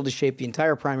potential to shape the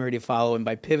entire primary to follow, and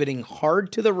by pivoting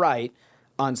hard to the right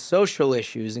on social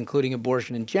issues, including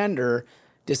abortion and gender,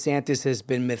 DeSantis has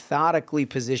been methodically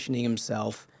positioning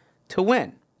himself to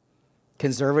win.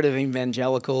 Conservative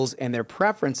evangelicals and their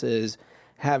preferences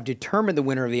have determined the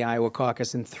winner of the Iowa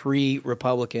caucus in 3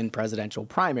 Republican presidential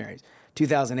primaries.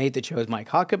 2008, they chose Mike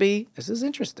Huckabee. This is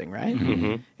interesting, right?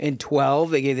 Mm-hmm. In 12,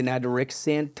 they gave the nod to Rick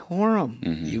Santorum.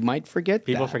 Mm-hmm. You might forget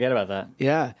People that. forget about that.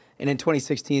 Yeah. And in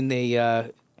 2016,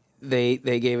 they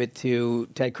gave it to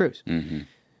Ted Cruz. Mm-hmm.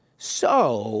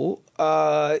 So,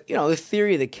 the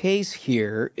theory of the case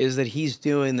here is that he's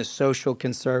doing the social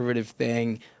conservative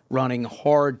thing, running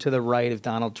hard to the right of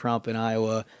Donald Trump in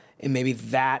Iowa, and maybe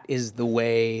that is the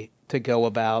way to go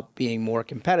about being more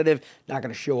competitive. Not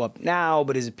going to show up now,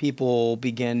 but as people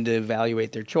begin to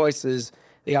evaluate their choices,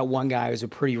 they got one guy who's a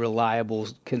pretty reliable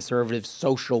conservative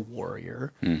social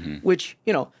warrior, which,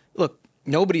 look,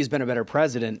 nobody's been a better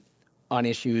president on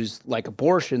issues like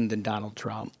abortion than Donald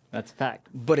Trump. That's a fact.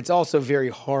 But it's also very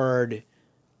hard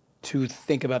to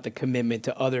think about the commitment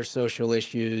to other social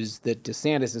issues that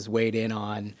DeSantis has weighed in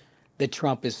on, that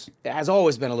Trump has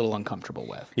always been a little uncomfortable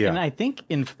with. Yeah. And I think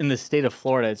in the state of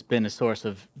Florida, it's been a source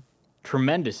of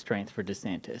tremendous strength for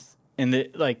DeSantis. And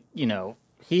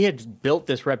he had built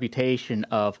this reputation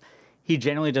of he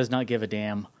generally does not give a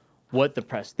damn what the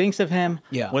press thinks of him,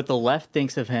 what the left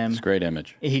thinks of him. It's a great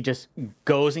image. He just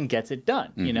goes and gets it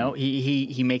done.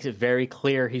 He makes it very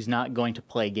clear he's not going to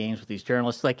play games with these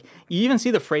journalists. Like, you even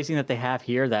see the phrasing that they have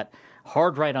here, that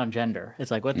hard right on gender. It's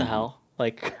like, what the hell?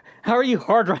 Like, how are you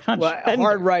hard right on gender?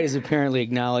 Hard right is apparently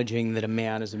acknowledging that a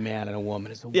man is a man and a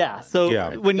woman is a woman. Yeah, so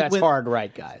that's hard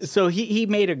right, guys. So he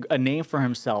made a name for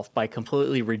himself by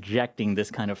completely rejecting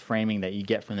this kind of framing that you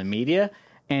get from the media.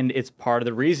 And it's part of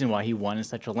the reason why he won in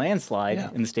such a landslide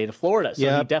in the state of Florida. So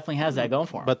he definitely has that going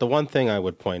for him. But the one thing I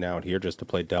would point out here, just to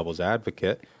play devil's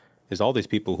advocate, is all these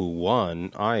people who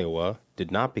won Iowa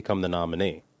did not become the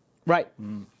nominee. Right.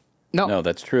 No,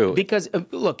 that's true. Because,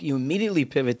 look, you immediately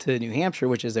pivot to New Hampshire,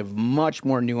 which is a much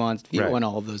more nuanced view on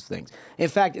all of those things. In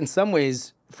fact, in some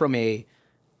ways, from a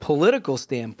political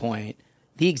standpoint,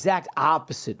 the exact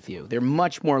opposite view. They're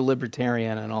much more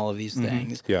libertarian on all of these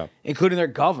things, including their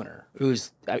governor,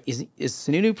 who's is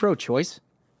Sununu pro-choice?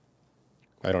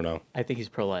 I don't know. I think he's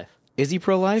pro-life. Is he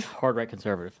pro-life? Hard right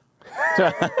conservative.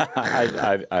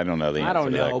 I don't know the answer. I don't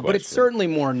to that know, question. but it's certainly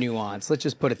more nuanced. Let's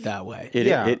just put it that way.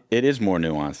 It is more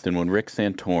nuanced. And when Rick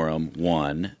Santorum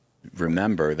won,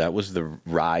 remember, that was the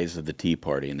rise of the Tea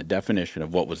Party. And the definition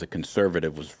of what was a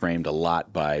conservative was framed a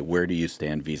lot by where do you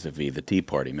stand vis-a-vis the Tea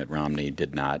Party. Mitt Romney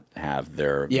did not have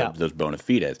those bona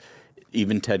fides.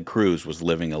 Even Ted Cruz was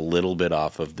living a little bit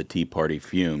off of the Tea Party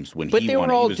fumes when but he they won.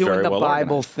 were all he was doing very the well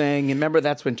Bible organized. thing. And remember,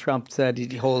 that's when Trump said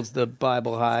he holds the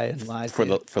Bible high and lies For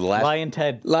the last Lion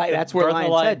Ted. That's where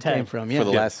Lion Ted came from. For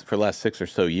the last 6 or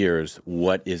so years,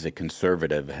 what is a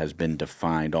conservative has been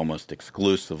defined almost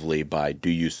exclusively by do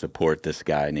you support this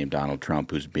guy named Donald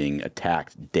Trump who's being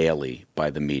attacked daily by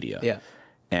the media? Yeah.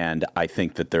 And I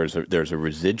think that there's a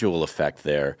residual effect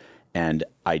there. And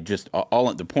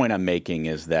the point I'm making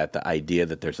is that the idea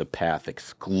that there's a path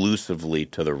exclusively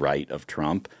to the right of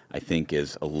Trump, I think,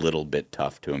 is a little bit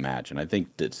tough to imagine. I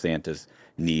think DeSantis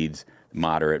needs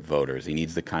moderate voters. He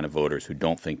needs the kind of voters who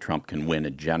don't think Trump can win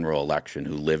a general election,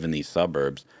 who live in these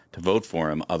suburbs, to vote for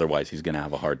him. Otherwise, he's going to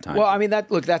have a hard time. Well, I mean,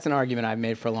 that's an argument I've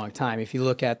made for a long time. If you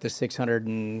look at the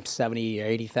 670 or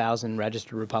 80,000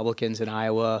 registered Republicans in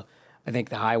Iowa, I think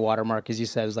the high watermark, as you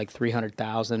said, was like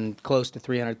 300,000, close to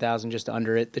 300,000, just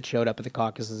under it, that showed up at the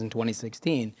caucuses in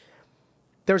 2016.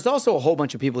 There's also a whole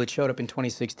bunch of people that showed up in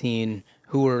 2016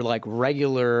 who were like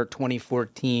regular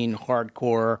 2014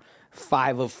 hardcore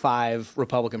 5 of 5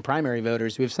 Republican primary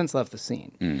voters who have since left the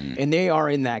scene. And they are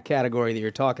in that category that you're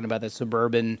talking about, that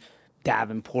suburban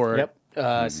Davenport,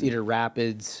 Cedar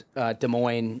Rapids, Des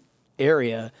Moines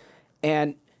area.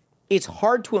 And it's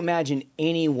hard to imagine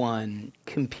anyone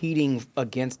competing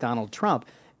against Donald Trump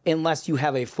unless you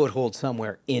have a foothold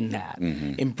somewhere in that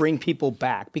and bring people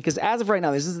back. Because as of right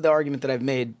now, this is the argument that I've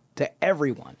made to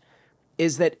everyone,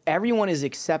 is that everyone is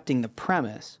accepting the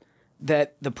premise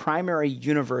that the primary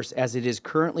universe as it is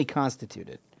currently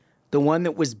constituted, the one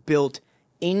that was built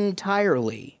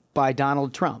entirely by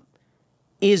Donald Trump,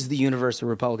 is the universe of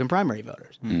Republican primary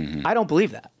voters. I don't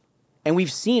believe that. And we've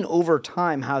seen over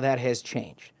time how that has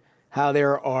changed. How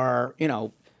there are,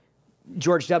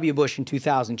 George W. Bush in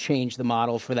 2000 changed the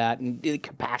model for that, and the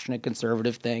compassionate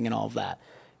conservative thing and all of that.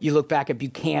 You look back at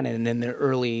Buchanan in the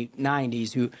early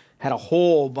 90s, who had a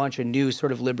whole bunch of new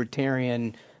sort of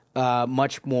libertarian,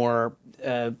 much more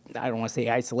I don't want to say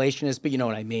isolationist, but you know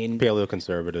what I mean.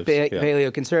 Paleoconservatives.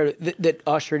 Paleoconservative that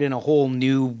ushered in a whole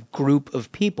new group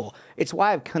of people. It's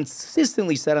why I've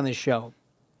consistently said on this show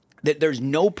that there's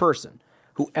no person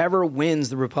who ever wins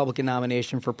the Republican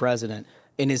nomination for president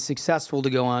and is successful to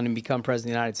go on and become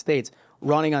president of the United States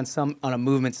running on a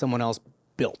movement someone else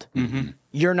built.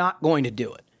 You're not going to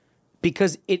do it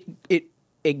because it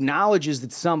acknowledges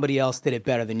that somebody else did it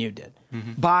better than you did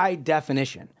by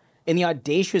definition. And the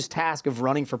audacious task of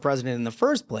running for president in the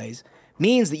first place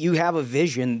means that you have a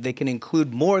vision that can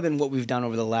include more than what we've done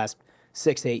over the last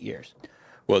 6-8 years.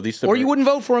 Well, or you wouldn't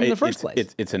vote for him in the first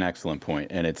place. It's an excellent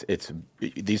point, and it's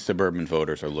these suburban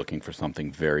voters are looking for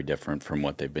something very different from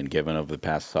what they've been given over the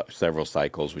past several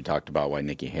cycles. We talked about why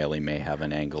Nikki Haley may have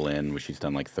an angle in, she's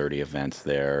done like 30 events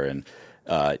there, and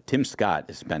Tim Scott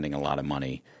is spending a lot of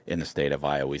money in the state of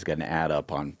Iowa. He's got an ad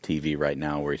up on TV right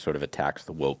now where he sort of attacks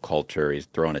the woke culture. He's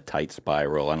throwing a tight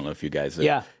spiral. I don't know if you guys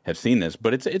have seen this,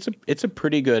 but it's a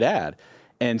pretty good ad.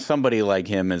 And somebody like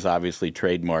him is obviously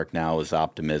trademarked now as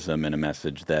optimism and a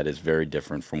message that is very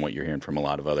different from what you're hearing from a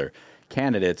lot of other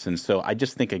candidates. And so I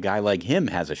just think a guy like him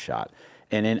has a shot.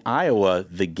 And in Iowa,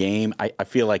 the game, I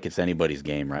feel like it's anybody's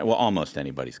game, right? Well, almost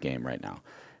anybody's game right now.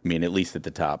 I mean, at least at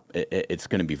the top, it's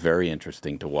going to be very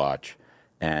interesting to watch.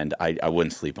 And I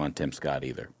wouldn't sleep on Tim Scott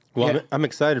either. Well, I'm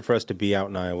excited for us to be out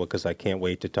in Iowa because I can't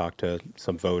wait to talk to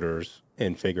some voters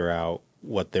and figure out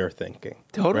what they're thinking.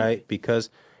 Totally. Right? Because,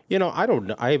 you know, I don't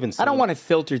know. I haven't seen... I don't want it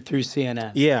filtered through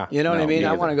CNN. Yeah. You know what I mean?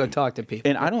 I want to go talk to people.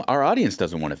 And our audience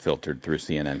doesn't want it filtered through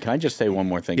CNN. Can I just say one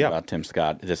more thing about Tim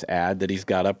Scott? This ad that he's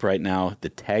got up right now, the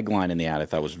tagline in the ad I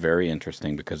thought was very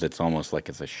interesting because it's almost like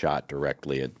it's a shot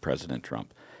directly at President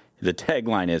Trump. The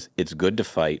tagline is, "It's good to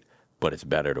fight, but it's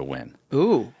better to win."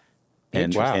 Ooh.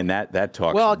 And that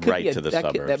talks right to the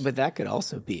suburbs. But that could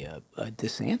also be a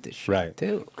DeSantis shot,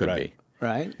 too. Could be.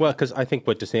 Right? Well, because I think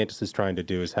what DeSantis is trying to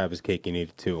do is have his cake and eat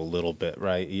it too a little bit,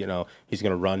 right? You know, he's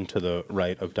going to run to the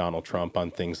right of Donald Trump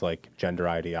on things like gender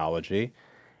ideology.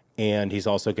 And he's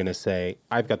also going to say,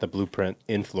 I've got the blueprint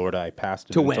in Florida. I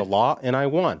passed it into law, and I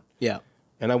won. Yeah.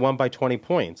 And I won by 20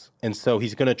 points. And so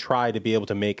he's going to try to be able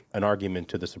to make an argument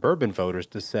to the suburban voters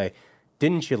to say,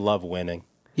 didn't you love winning?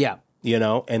 Yeah. You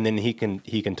know, and then he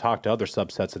can talk to other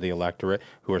subsets of the electorate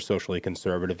who are socially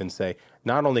conservative and say,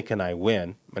 not only can I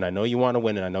win, and I know you want to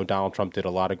win, and I know Donald Trump did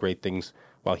a lot of great things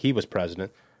while he was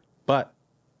president, but,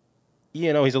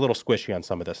 you know, he's a little squishy on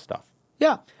some of this stuff.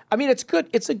 Yeah. I mean, it's good.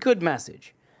 It's a good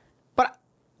message. But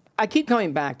I keep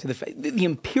coming back to the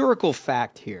empirical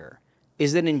fact here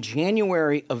is that in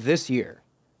January of this year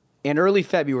and early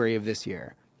February of this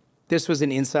year, this was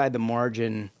an inside the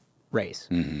margin race.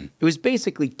 It was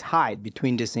basically tied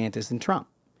between DeSantis and Trump.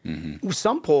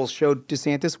 Some polls showed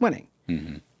DeSantis winning.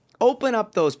 Open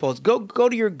up those polls. Go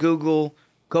to your Google.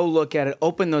 Go look at it.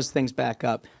 Open those things back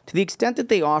up. To the extent that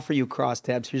they offer you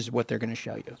crosstabs, here's what they're going to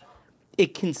show you.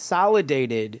 It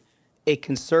consolidated a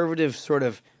conservative sort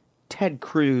of Ted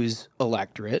Cruz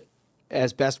electorate,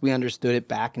 as best we understood it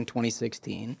back in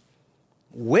 2016,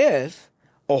 with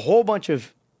a whole bunch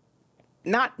of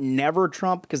not never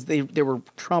Trump, because they were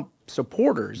Trump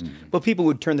supporters, but people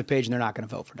would turn the page and they're not going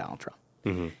to vote for Donald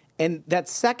Trump. And that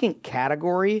second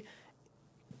category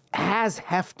has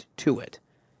heft to it.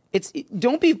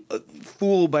 Don't be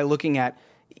fooled by looking at,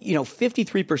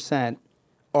 53%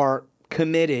 are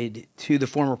committed to the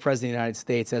former president of the United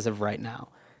States as of right now.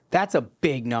 That's a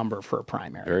big number for a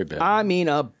primary. Very big. I mean,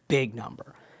 a big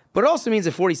number. But it also means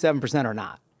that 47% are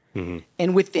not.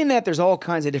 And within that, there's all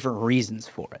kinds of different reasons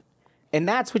for it. And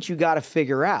that's what you got to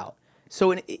figure out.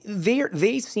 So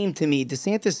they seem to me,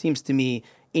 DeSantis seems to me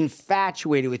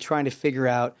infatuated with trying to figure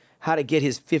out how to get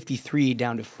his 53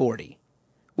 down to 40,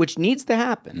 which needs to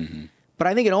happen. But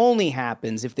I think it only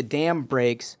happens if the dam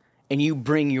breaks and you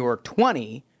bring your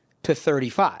 20 to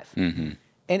 35. And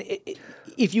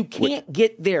if you can't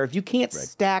get there, if you can't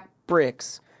stack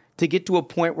bricks to get to a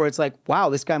point where it's like, wow,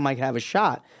 this guy might have a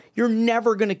shot, you're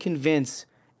never going to convince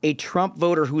a Trump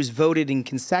voter who's voted in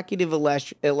consecutive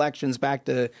elections back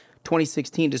to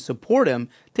 2016 to support him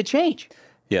to change.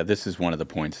 Yeah, this is one of the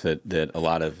points that a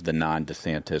lot of the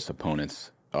non-DeSantis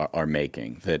opponents are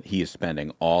making, that he is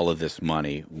spending all of this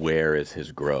money. Where is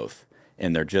his growth?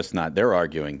 And they're just not. They're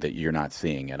arguing that you're not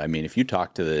seeing it. I mean, if you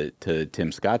talk to the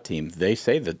Tim Scott team, they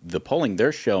say that the polling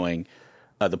they're showing,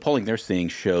 the polling they're seeing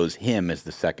shows him as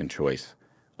the second choice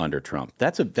under Trump.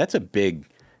 That's a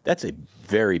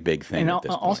very big thing. And at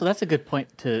this also, point. that's a good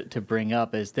point to bring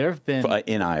up. Is there have been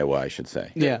in Iowa, I should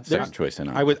say, second choice in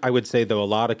Iowa. I would say though a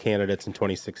lot of candidates in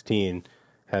 2016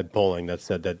 had polling that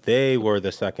said that they were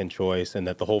the second choice and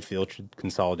that the whole field should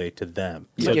consolidate to them.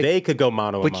 So they could go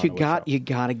mano a mano. But you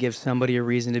got to give somebody a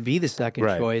reason to be the second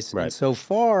choice. Right. And so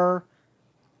far,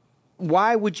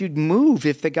 why would you move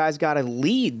if the guy's got a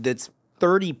lead that's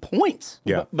 30 points?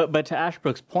 Yeah. But to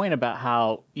Ashbrook's point about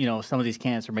how, some of these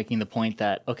candidates are making the point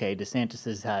that, okay, DeSantis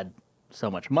has had so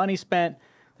much money spent,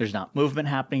 there's not movement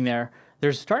happening there.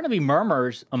 There's starting to be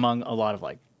murmurs among a lot of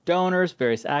donors,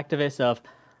 various activists of,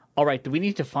 all right, do we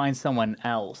need to find someone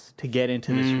else to get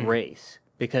into this race?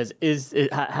 Because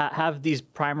have these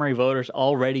primary voters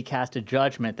already cast a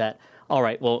judgment that, all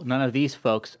right, well, none of these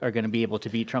folks are going to be able to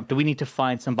beat Trump. Do we need to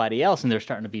find somebody else? And there's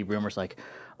starting to be rumors like,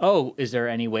 oh, is there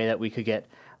any way that we could get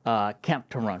Kemp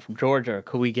to run from Georgia? Or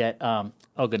could we get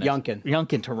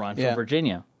Youngkin to run from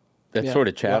Virginia? That sort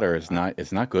of chatter is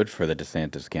not good for the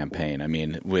DeSantis campaign. I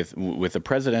mean, with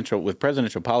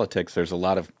presidential politics, there's a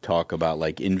lot of talk about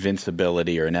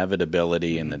invincibility or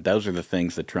inevitability, and that those are the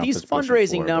things that Trump is pushing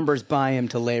fundraising numbers buy him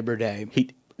to Labor Day.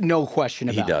 No question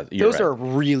about it. Those are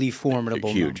really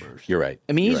formidable numbers. You're right.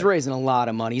 I mean, he's raising a lot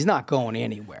of money. He's not going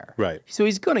anywhere. Right. So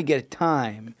he's going to get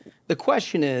time. The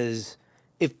question is,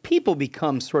 if people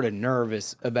become sort of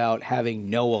nervous about having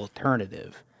no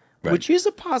alternative, which is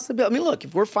a possibility. I mean, look,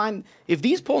 if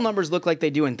these poll numbers look like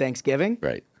they do in Thanksgiving,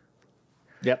 right?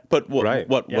 Yep. But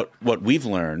what we've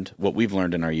learned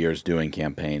in our years doing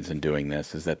campaigns and doing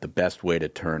this is that the best way to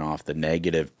turn off the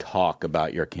negative talk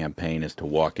about your campaign is to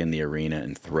walk in the arena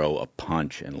and throw a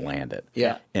punch and land it.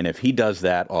 Yeah. And if he does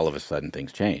that, all of a sudden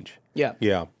things change. Yeah.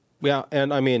 Yeah. Yeah.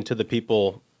 And I mean, to the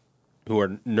people who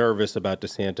are nervous about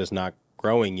DeSantis not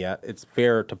growing yet, it's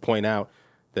fair to point out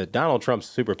that Donald Trump's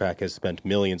super PAC has spent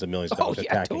millions and millions of dollars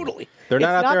attacking. Totally. They're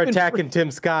not out there attacking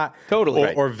Tim Scott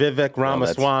or Vivek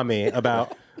Ramaswamy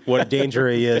about what a danger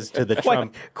he is to the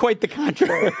Trump. Quite the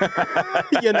contrary.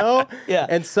 Yeah.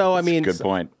 And so, I mean. Good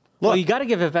point. Well, you got to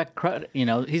give Vivek credit.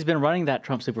 He's been running that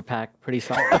Trump super PAC pretty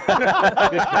solid. Good job.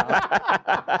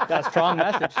 Got a strong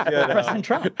message to President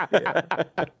Trump.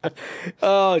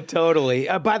 Oh, totally.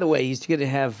 By the way, he's going to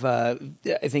have, I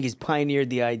think he's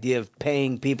pioneered the idea of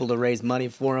paying people to raise money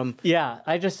for him. Yeah,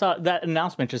 I just saw that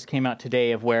announcement just came out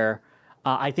today of where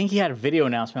I think he had a video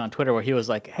announcement on Twitter where he was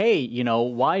like, hey,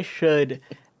 why should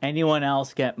anyone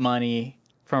else get money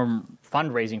from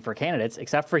fundraising for candidates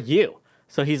except for you?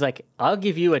 So he's like, I'll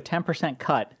give you a 10%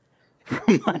 cut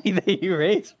from money that you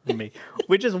raise for me,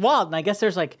 which is wild. And I guess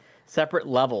there's separate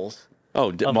levels.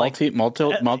 Oh, multi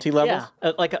levels?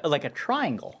 Yeah, like a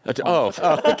triangle. Okay.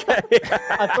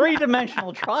 A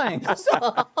three-dimensional triangle.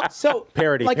 So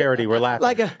parody. We're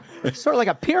laughing. Sort of like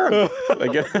a pyramid.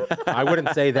 I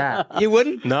wouldn't say that. You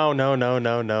wouldn't? No. No,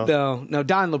 Don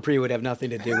Lepre would have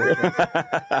nothing to do with it.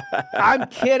 I'm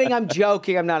kidding. I'm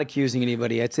joking. I'm not accusing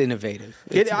anybody. It's innovative.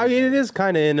 It is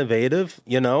kind of innovative,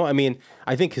 I mean,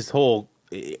 I think his whole,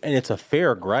 and it's a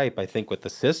fair gripe, I think, with the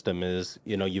system is,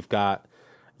 you've got,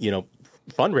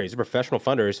 professional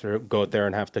fundraisers go out there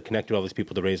and have to connect to all these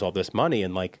people to raise all this money.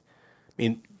 And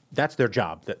that's their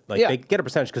job. They get a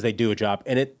percentage because they do a job.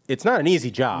 And it's not an easy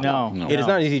job. No. It is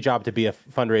not an easy job to be a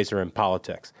fundraiser in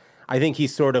politics. I think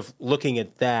he's sort of looking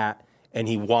at that and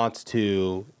he wants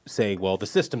to say, well, the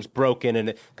system's broken,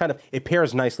 and it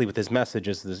pairs nicely with his message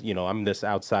as this, I'm this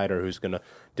outsider who's going to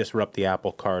disrupt the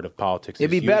apple cart of politics.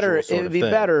 It'd be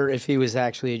better if he was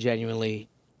actually a genuinely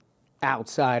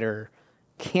outsider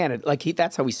candidate.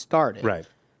 That's how he started. Right.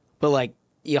 But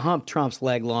you hump Trump's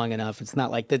leg long enough, it's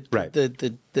not like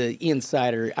the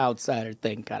insider outsider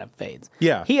thing kind of fades.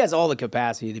 Yeah. He has all the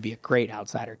capacity to be a great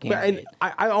outsider candidate.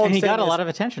 And he got a lot of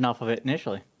attention off of it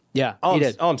initially. Yeah, all he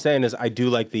did. All I'm saying is I do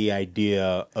like the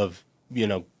idea of,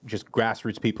 just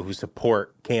grassroots people who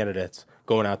support candidates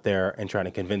going out there and trying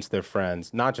to convince their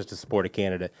friends, not just to support a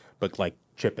candidate, but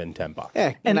chip in $10.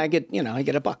 Yeah, and I get $1. I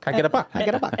get $1. I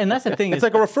get $1. And that's the thing. It's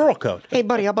like a referral code. Hey,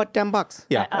 buddy, how about $10?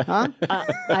 Yeah.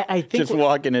 I think just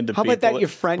walking into how about that your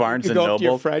friend? Barnes you and go Noble. Up to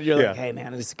your friend, you're like, hey,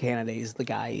 man, this candidate, he's the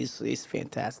guy. He's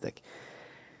fantastic.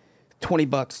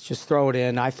 $20, just throw it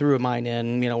in. I threw mine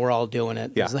in. We're all doing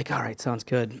it. Yeah. He's like, all right, sounds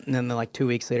good. And then 2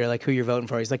 weeks later, who you're voting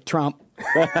for? He's like, Trump.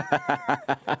 I'm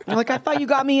like, I thought you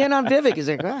got me in on Vivek. He's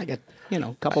like, I got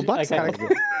a couple bucks. How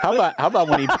about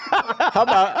when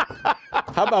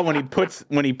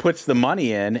he puts the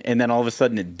money in and then all of a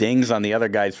sudden it dings on the other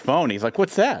guy's phone? He's like,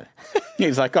 what's that?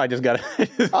 He's like, I just got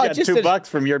 $2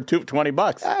 from your $20.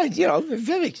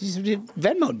 Vivek just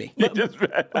Venmo'd me.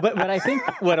 But I think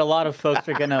what a lot of folks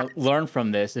are going to learn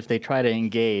from this, if they try to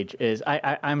engage, is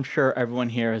I'm sure everyone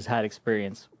here has had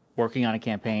experience working on a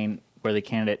campaign where the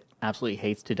candidate absolutely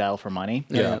hates to dial for money.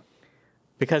 Yeah.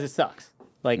 Because it sucks.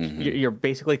 You're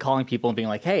basically calling people and being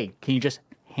like, hey, can you just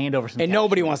hand over some And cash.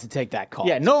 nobody wants to take that call.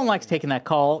 Yeah, no one likes taking that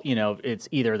call. You know, it's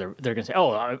either they're going to say,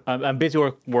 oh, I'm busy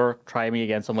with work, try me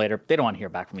again some later. They don't want to hear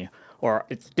back from you. Or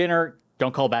it's dinner,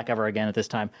 don't call back ever again at this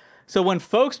time. So when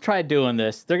folks try doing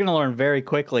this, they're going to learn very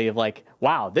quickly of like,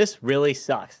 wow, this really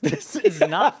sucks. This is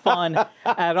not fun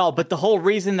at all. But the whole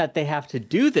reason that they have to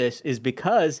do this is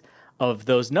because of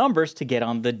those numbers to get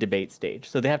on the debate stage.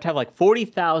 So they have to have like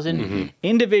 40,000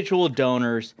 individual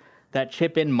donors that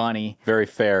chip in money. Very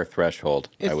fair threshold.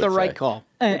 It's the right call.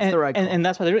 It's the right call. And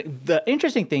that's why they're doing. The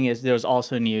interesting thing is there was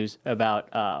also news about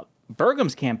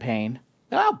Burgum's campaign.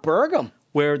 Oh, Burgum.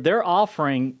 Where they're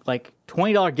offering like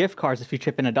 $20 gift cards if you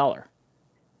chip in $1.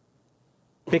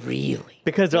 Really?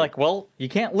 Because they're like, well, you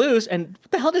can't lose, and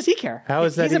what the hell does he care? How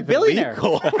is that He's even a billionaire.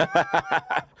 legal?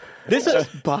 This is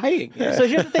buying. So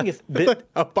here's the thing: is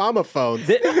Obama phones.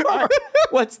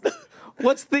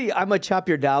 What's the I'm gonna chop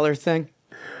your dollar thing?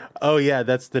 Oh yeah,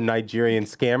 that's the Nigerian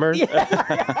scammers.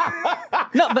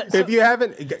 No, but if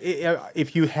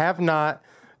you have not,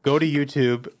 go to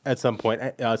YouTube at some point.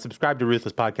 Subscribe to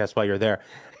Ruthless Podcast while you're there,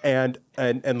 and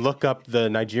look up the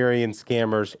Nigerian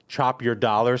scammers "Chop Your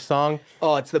Dollar" song.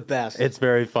 Oh, it's the best. It's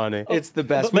very funny. It's the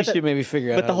best. We should maybe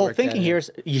figure out. But the whole thinking here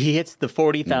is he hits the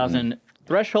 40,000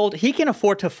 threshold. He can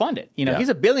afford to fund it. You know, he's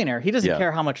a billionaire. He doesn't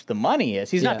care how much the money is.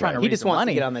 He's not trying to raise He just the wants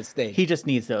money. to get on that stage. He just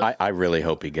needs those. I really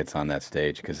hope he gets on that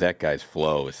stage because that guy's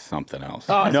flow is something else.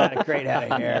 Oh, he's got a great head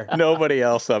of hair. Nobody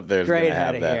else up there is going Great to head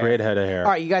have of that. hair. Great head of hair.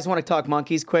 All right, you guys want to talk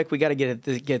monkeys quick? We got to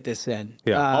get this in.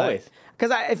 Yeah, always.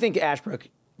 Because I think Ashbrook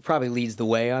probably leads the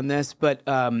way on this. But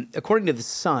according to The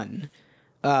Sun,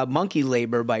 monkey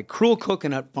labor by cruel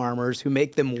coconut farmers who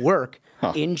make them work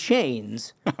in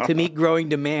chains to meet growing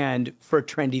demand for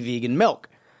trendy vegan milk.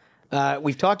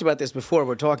 We've talked about this before.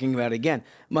 We're talking about it again.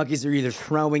 Monkeys are either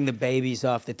throwing the babies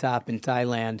off the top in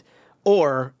Thailand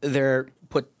or they're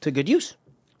put to good use.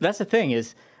 That's the thing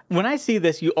is, when I see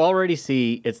this, you already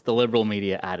see it's the liberal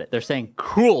media at it. They're saying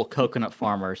cruel coconut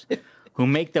farmers who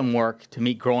make them work to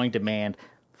meet growing demand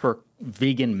for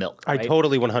vegan milk. I right?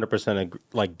 totally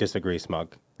 100% disagree,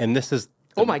 Smug. And this is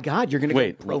Oh my God, you're going to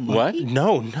Wait, go pro what? monkey?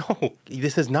 no.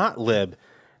 This is not lib.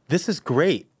 This is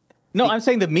great. No, I'm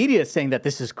saying the media is saying that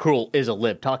this is cruel is a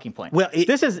lib talking point. Well,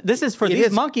 this is for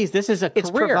these monkeys. This is a It's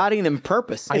career. providing them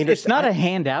purpose. It's not a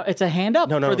handout. It's a hand up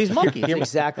No, for these monkeys. You're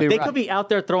exactly They right. could be out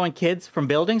there throwing kids from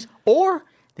buildings, or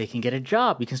they can get a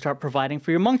job. You can start providing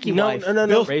for your monkey wife.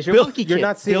 No. Raise your monkey You're kids.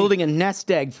 not seeing building a nest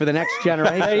egg for the next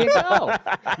generation. There you go.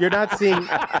 You're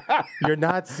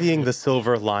not seeing the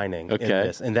silver lining in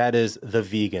this, and that is the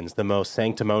vegans, the most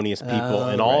sanctimonious people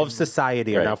in all of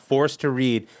society, are now forced to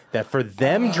read that for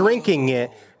them drinking it,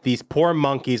 these poor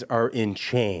monkeys are in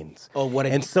chains. Oh,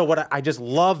 I just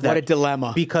love that. What a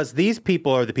dilemma. Because these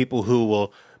people are the people who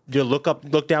will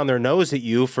look down their nose at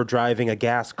you for driving a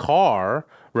gas car,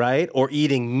 right? Or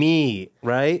eating meat,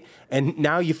 right? And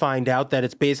now you find out that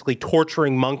it's basically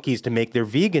torturing monkeys to make their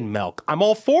vegan milk. I'm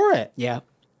all for it. Yeah.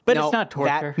 But No, it's not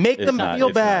torture. Make It's them not- feel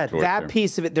it's not bad. torture. That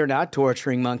piece of it, they're not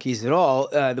torturing monkeys at all.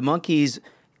 The monkeys,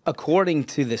 according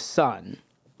to The Sun,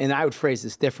 and I would phrase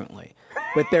this differently,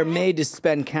 but they're made to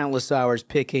spend countless hours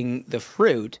picking the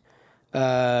fruit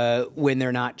when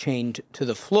they're not chained to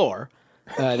the floor,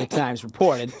 the Times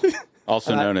reported.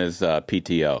 Also known as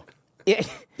PTO.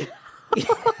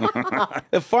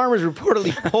 The farmers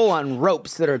reportedly pull on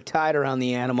ropes that are tied around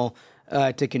the animal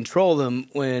to control them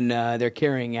when they're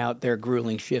carrying out their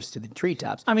grueling shifts to the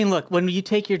treetops. I mean, look, when you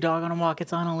take your dog on a walk,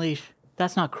 it's on a leash.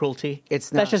 That's not cruelty. It's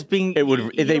That's not. just being. It would.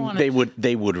 you don't wanna-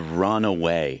 They would run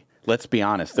away. Let's be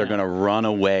honest. They're going to run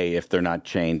away if they're not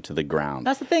chained to the ground.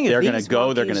 That's the thing, is They're going to these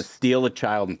go. They're monkeys- going to steal a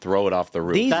child and throw it off the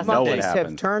roof. These That's not what monkeys have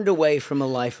happened. turned away from a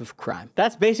life of crime.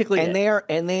 That's basically and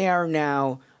it. they are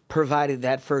now provided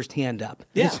that first hand up.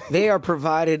 Yeah. They are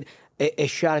provided a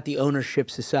shot at the ownership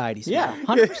society. Yeah,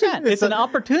 100%. It's an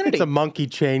opportunity. It's a monkey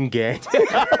chain gang.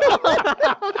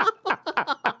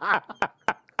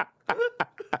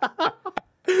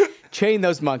 Chain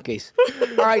those monkeys.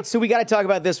 All right, so we got to talk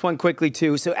about this one quickly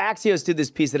too. So Axios did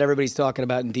this piece that everybody's talking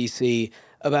about in D.C.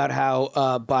 about how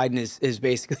Biden is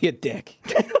basically a dick.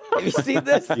 Have you seen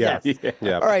this? Yes.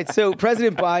 Yeah. All right, so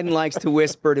President Biden likes to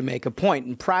whisper to make a point.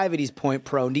 In private, he's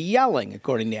point-prone to yelling,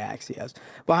 according to Axios.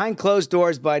 Behind closed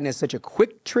doors, Biden has such a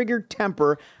quick-triggered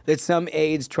temper that some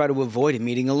aides try to avoid a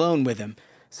meeting alone with him.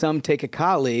 Some take a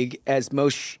colleague as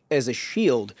a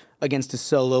shield against a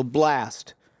solo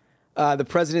blast. The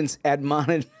president's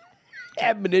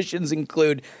admonitions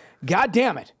include, God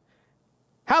damn it,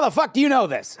 how the fuck do you know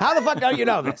this? How the fuck do you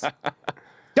know this?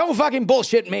 Don't fucking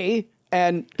bullshit me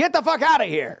and get the fuck out of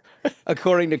here,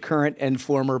 according to current and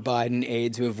former Biden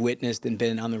aides who have witnessed and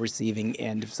been on the receiving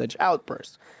end of such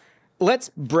outbursts. let's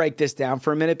break this down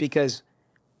for a minute because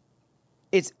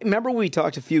remember we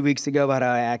talked a few weeks ago about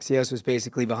how Axios was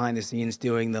basically behind the scenes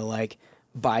doing the like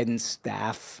Biden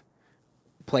staff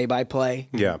play-by-play.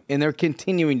 Yeah. And they're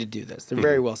continuing to do this. They're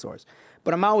very well sourced.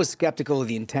 But I'm always skeptical of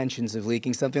the intentions of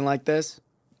leaking something like this.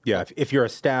 Yeah, if you're a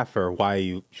staffer, why are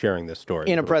you sharing this story?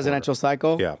 In a presidential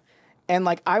cycle? Yeah. And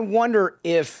like, I wonder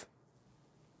if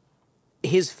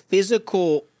his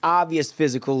obvious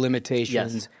physical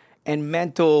limitations and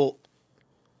mental,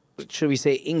 should we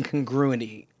say,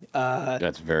 incongruity.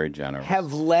 That's very generous.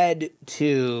 Have led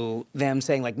to them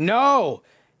saying like, no,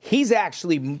 he's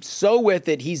actually so with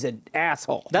it, he's an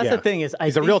asshole. That's the thing is,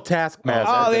 he's a real taskmaster.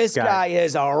 Oh, this guy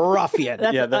is a ruffian.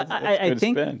 I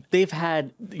think they've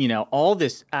had, all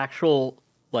this actual,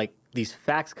 like, these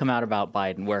facts come out about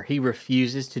Biden where he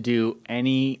refuses to do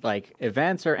any, like,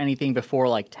 events or anything before,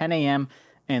 like, 10 a.m.,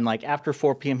 and, like, after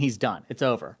 4 p.m., he's done. It's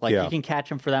over. Like, you can catch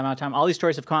him for that amount of time. All these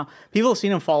stories have come out. People have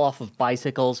seen him fall off of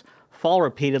bicycles, fall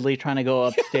repeatedly trying to go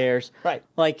upstairs. Right.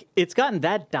 Like, it's gotten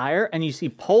that dire, and you see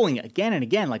polling again and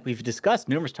again, like we've discussed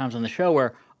numerous times on the show,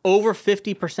 where over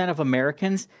 50% of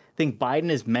Americans think Biden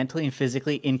is mentally and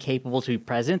physically incapable to be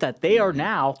president, that they are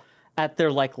now at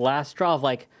their, like, last straw of,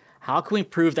 like, how can we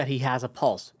prove that he has a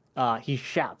pulse? He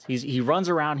shouts. He runs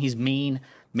around. He's mean.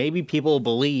 Maybe people will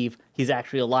believe he's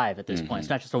actually alive at this point. It's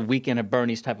not just a weekend at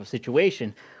Bernie's type of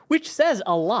situation, which says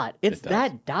a lot. It's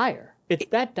that dire. It's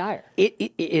that dire.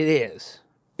 It is.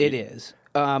 It is.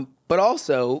 But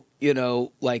also,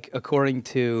 like according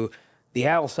to the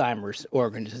Alzheimer's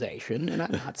organization, and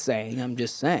I'm not saying, I'm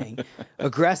just saying,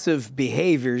 aggressive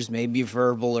behaviors may be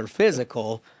verbal or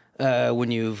physical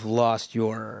when you've lost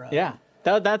your...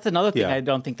 That's another thing I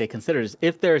don't think they consider is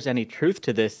if there's any truth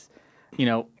to this,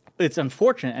 it's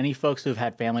unfortunate. Any folks who've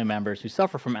had family members who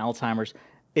suffer from Alzheimer's,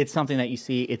 it's something that you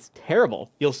see. It's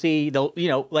terrible. You'll see,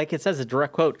 like it says, a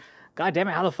direct quote, God damn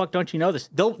it, how the fuck don't you know this?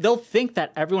 They'll think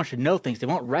that everyone should know things. They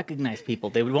won't recognize people.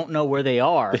 They won't know where they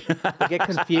are. They get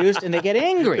confused and they get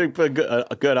angry. A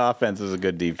good offense is a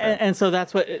good defense. And so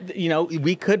that's what,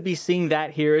 we could be seeing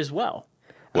that here as well.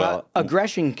 Well,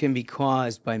 aggression can be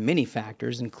caused by many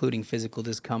factors, including physical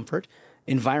discomfort,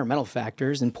 environmental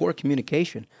factors, and poor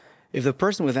communication. If the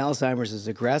person with Alzheimer's is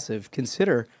aggressive,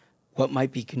 consider what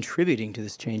might be contributing to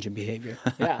this change in behavior.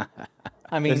 Yeah.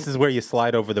 I mean, this is where you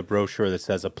slide over the brochure that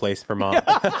says "A Place for Mom."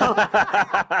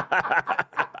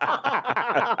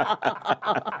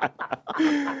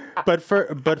 But for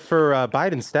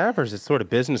Biden staffers, it's sort of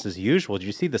business as usual. Did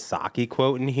you see the Psaki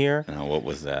quote in here? No, what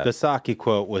was that? The Psaki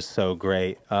quote was so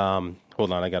great. Hold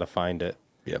on, I got to find it.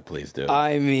 Yeah, please do.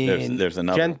 I mean, there's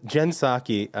another. Jen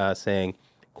Psaki saying,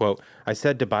 quote, I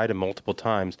said to Biden multiple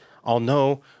times, I'll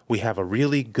know we have a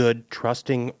really good,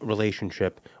 trusting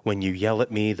relationship when you yell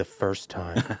at me the first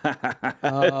time.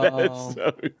 That's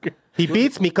so good. He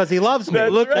beats me because he loves me.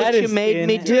 Look what you made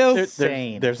me do.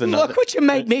 There's another, Look what you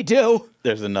made me do.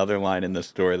 There's another line in the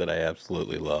story that I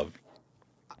absolutely love.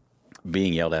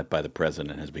 Being yelled at by the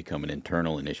president has become an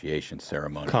internal initiation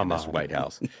ceremony in this White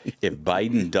House. If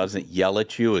Biden doesn't yell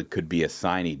at you, it could be a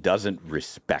sign he doesn't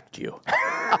respect you.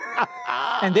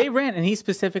 And they ran, and he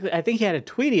specifically, I think he had a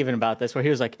tweet even about this, where he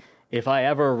was like, if I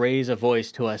ever raise a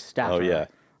voice to a staffer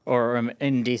or am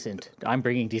indecent, I'm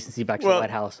bringing decency back to the White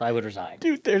House, I would resign.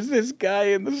 Dude, there's this guy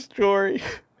in the story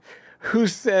who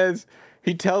says,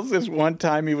 he tells us one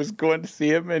time he was going to see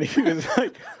him, and he was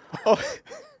like,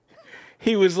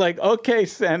 he was like, okay,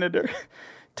 Senator,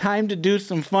 time to do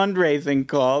some fundraising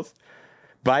calls.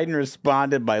 Biden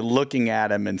responded by looking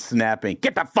at him and snapping,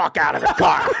 get the fuck out of the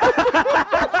car.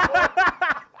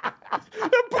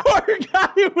 The poor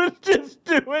guy was just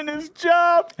doing his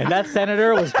job. And that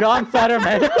senator was John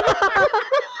Fetterman.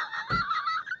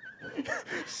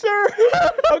 Sir,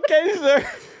 okay, sir.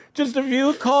 Just a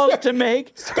few calls to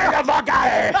make. Get the fuck out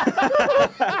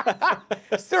of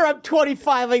here! Sir, I'm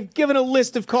 25. I've given a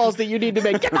list of calls that you need to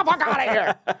make. Get the fuck out of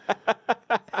here!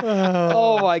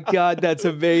 Oh, my God. That's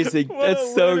amazing.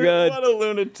 That's so good. What a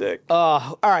lunatic.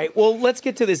 All right. Well, let's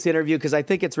get to this interview because I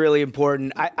think it's really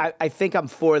important. I think I'm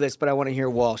for this, but I want to hear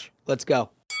Walsh. Let's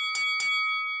go.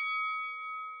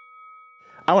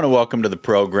 I want to welcome to the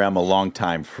program a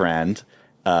longtime friend.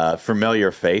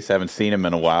 Familiar face. I haven't seen him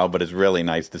in a while, but it's really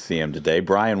nice to see him today.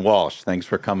 Brian Walsh, thanks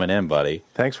for coming in, buddy.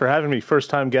 Thanks for having me.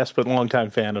 First-time guest, but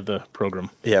longtime fan of the program.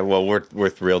 Yeah, well, we're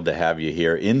thrilled to have you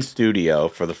here in studio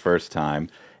for the first time,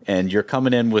 and you're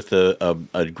coming in with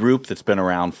a group that's been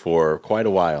around for quite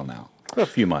a while now, for a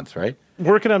few months, right?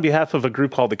 Working on behalf of a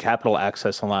group called the Capital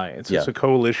Access Alliance. It's a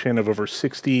coalition of over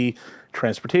 60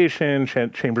 transportation,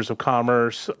 chambers of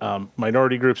commerce,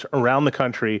 minority groups around the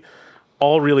country,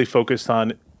 all really focused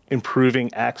on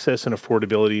improving access and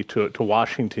affordability to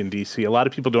Washington, D.C. A lot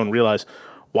of people don't realize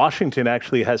Washington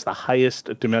actually has the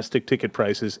highest domestic ticket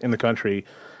prices in the country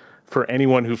for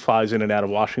anyone who flies in and out of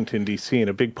Washington, D.C. And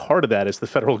a big part of that is the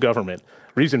federal government.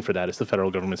 Reason for that is the federal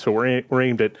government. So we're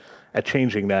aimed at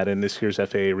changing that in this year's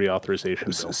FAA reauthorization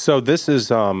bill. So this is,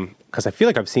 because I feel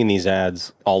like I've seen these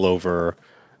ads all over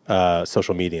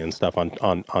social media and stuff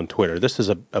on Twitter. This is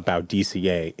about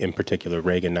DCA, in particular,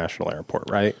 Reagan National Airport,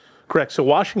 right? Correct. So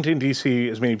Washington, D.C.,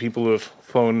 as many people who have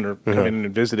flown or come in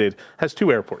and visited, has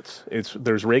two airports.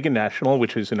 There's Reagan National,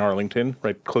 which is in Arlington,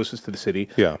 right closest to the city.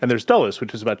 Yeah. And there's Dulles,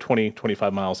 which is about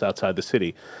 25 miles outside the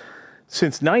city.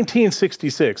 Since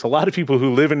 1966, a lot of people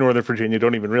who live in Northern Virginia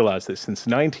don't even realize this. Since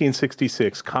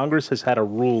 1966, Congress has had a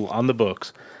rule on the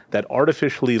books that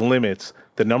artificially limits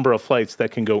the number of flights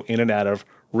that can go in and out of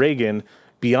Reagan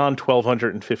beyond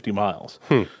 1,250 miles.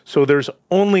 So there's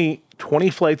only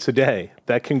 20 flights a day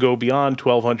that can go beyond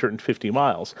 1,250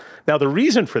 miles. Now, the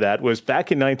reason for that was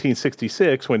back in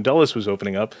 1966, when Dulles was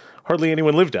opening up, hardly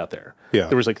anyone lived out there. Yeah.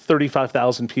 There was like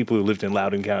 35,000 people who lived in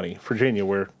Loudoun County, Virginia,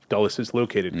 where Dulles is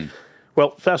located.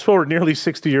 Well, fast forward nearly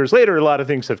 60 years later, a lot of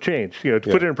things have changed. To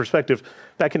put it in perspective,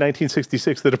 back in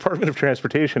 1966, the Department of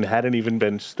Transportation hadn't even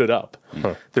been stood up.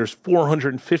 There's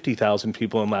 450,000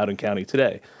 people in Loudoun County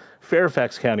today.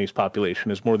 Fairfax County's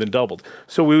population has more than doubled.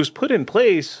 So it was put in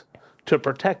place to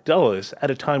protect Dulles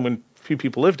at a time when few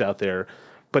people lived out there,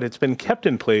 but it's been kept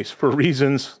in place for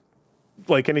reasons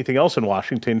like anything else in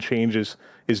Washington. Change is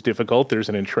difficult. There's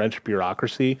an entrenched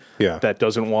bureaucracy that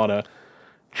doesn't want to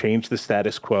change the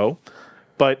status quo.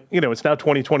 But, it's now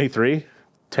 2023.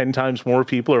 10 times more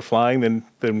people are flying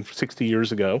than 60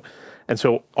 years ago. And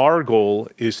so our goal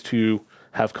is to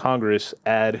have Congress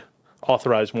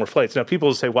authorize more flights. Now, people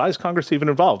will say, why is Congress even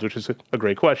involved? Which is a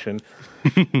great question.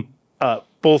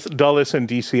 Both Dulles and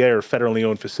DCA are federally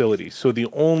owned facilities. So the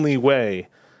only way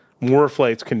more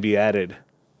flights can be added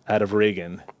out of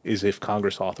Reagan is if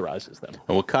Congress authorizes them.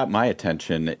 And what caught my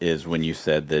attention is when you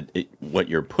said that what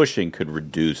you're pushing could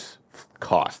reduce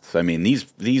costs. I mean,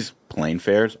 these plane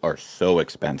fares are so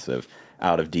expensive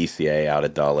out of DCA, out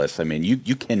of Dulles. I mean,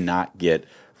 you cannot get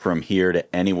from here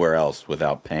to anywhere else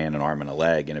without paying an arm and a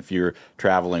leg. And if you're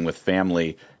traveling with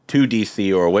family to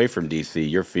DC or away from DC,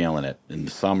 you're feeling it in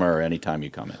the summer or anytime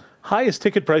you come in. Highest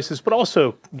ticket prices, but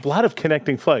also a lot of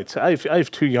connecting flights. I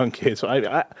have two young kids. So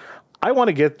I want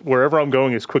to get wherever I'm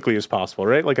going as quickly as possible,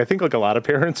 right? Like I think like a lot of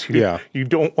parents, you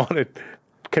don't want to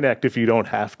connect if you don't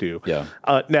have to. Yeah.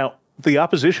 Now, the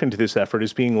opposition to this effort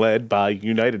is being led by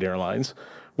United Airlines,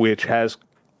 which has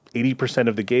 80%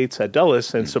 of the gates at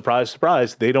Dulles, and surprise,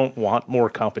 surprise, they don't want more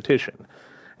competition.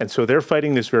 And so they're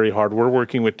fighting this very hard. We're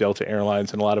working with Delta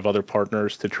Airlines and a lot of other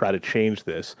partners to try to change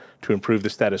this, to improve the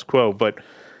status quo. But,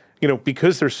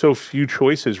 because there's so few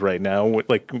choices right now,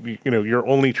 your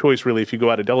only choice really if you go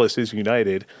out of Dulles is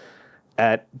United.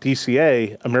 At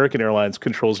DCA, American Airlines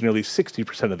controls nearly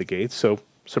 60% of the gates. So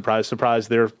surprise, surprise,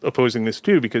 they're opposing this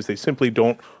too because they simply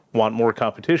don't want more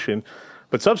competition.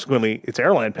 But subsequently, it's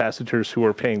airline passengers who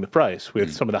are paying the price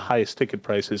with some of the highest ticket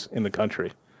prices in the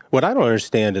country. What I don't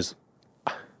understand is,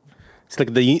 it's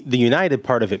like the United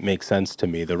part of it makes sense to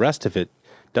me. The rest of it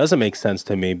doesn't make sense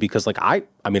to me because,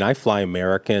 I fly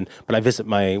American, but I visit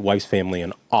my wife's family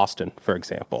in Austin, for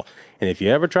example. And if you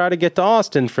ever try to get to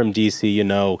Austin from DC,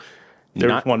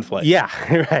 there's one flight. Yeah,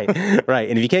 right.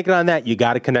 And if you can't get on that, you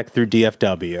got to connect through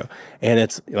DFW. And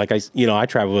it's like I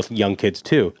travel with young kids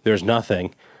too. There's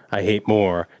nothing I hate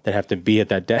more than have to be at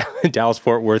that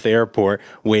Dallas-Fort Worth airport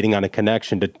waiting on a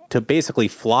connection to basically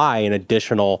fly an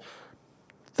additional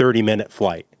 30-minute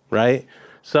flight, right?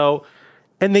 So,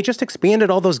 and they just expanded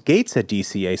all those gates at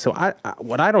DCA. So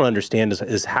what I don't understand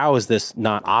is how is this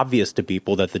not obvious to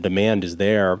people that the demand is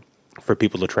there for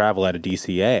people to travel out of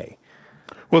DCA?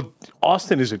 Well,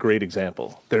 Austin is a great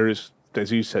example. There's,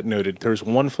 as you said, noted, there's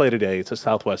one flight a day. It's a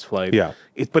Southwest flight. Yeah.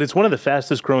 But it's one of the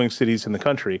fastest growing cities in the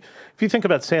country. If you think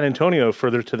about San Antonio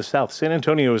further to the south, San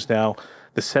Antonio is now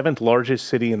the 7th largest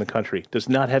city in the country, does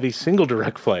not have a single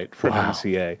direct flight from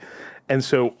DCA. And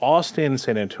so Austin,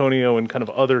 San Antonio, and kind of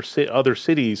other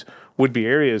cities would be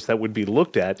areas that would be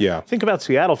looked at. Yeah. Think about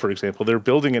Seattle, for example. They're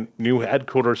building a new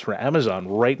headquarters for Amazon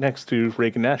right next to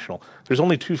Reagan National. There's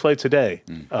only 2 flights a day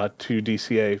to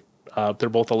DCA. They're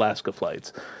both Alaska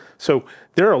flights. So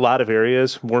there are a lot of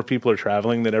areas, more people are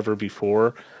traveling than ever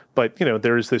before. But,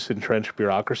 there is this entrenched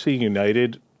bureaucracy.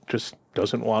 United just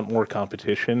doesn't want more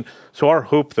competition. So our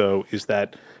hope, though, is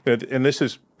that, and this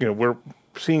is, we're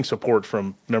seeing support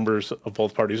from members of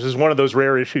both parties. This is one of those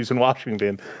rare issues in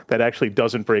Washington that actually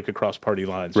doesn't break across party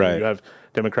lines. Right. You have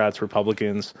Democrats,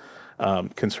 Republicans,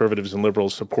 conservatives, and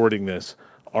liberals supporting this.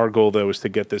 Our goal, though, is to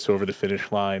get this over the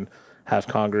finish line, have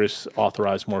Congress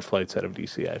authorize more flights out of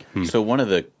DCA. So one of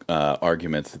the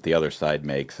arguments that the other side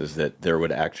makes is that there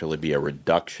would actually be a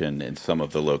reduction in some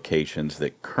of the locations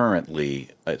that currently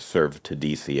serve to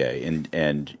DCA,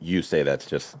 and you say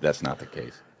that's not the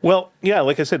case. Well, yeah,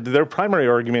 like I said, their primary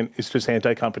argument is just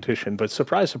anti-competition, but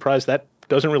surprise, surprise, that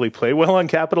doesn't really play well on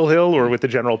Capitol Hill or with the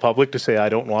general public to say, I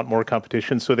don't want more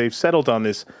competition. So they've settled on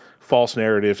this false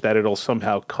narrative that it'll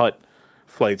somehow cut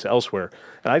flights elsewhere.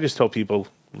 And I just tell people,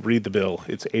 read the bill.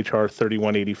 It's H.R.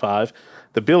 3185.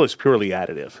 The bill is purely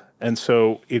additive. And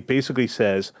so it basically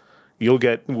says we're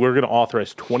going to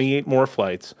authorize 28 more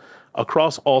flights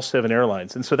across all 7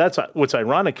 airlines. And so that's what's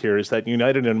ironic here is that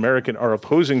United and American are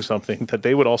opposing something that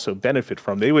they would also benefit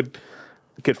from. They would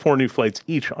get 4 new flights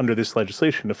each under this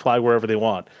legislation to fly wherever they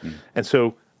want. And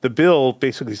so the bill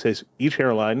basically says each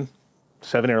airline,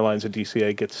 7 airlines at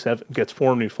DCA, gets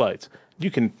 4 new flights.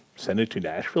 You can send it to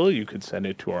Nashville, you could send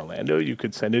it to Orlando, you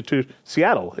could send it to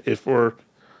Seattle or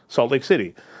Salt Lake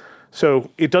City. So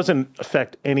it doesn't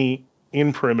affect any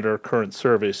in-perimeter current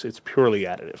service. It's purely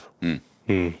additive.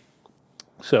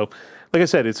 So, like I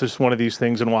said, it's just one of these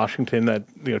things in Washington that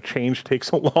change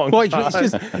takes a long time.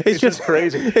 It's just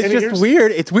crazy. It's just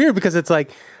weird. It's weird because it's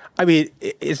like, I mean,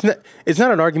 it's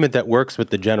not an argument that works with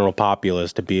the general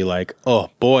populace to be like, oh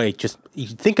boy, just you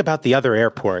think about the other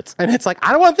airports, and it's like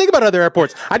I don't want to think about other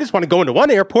airports. I just want to go into one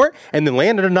airport and then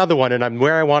land at another one, and I'm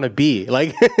where I want to be.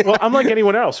 Like, well, I'm like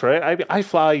anyone else, right? I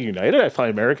fly United, I fly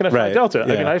American, I fly Delta.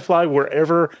 Yeah. I mean, I fly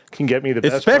wherever can get me the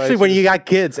best. Especially prices. when you got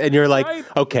kids, and you're like,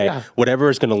 okay, whatever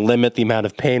is going to limit the amount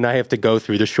of pain I have to go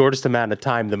through, the shortest amount of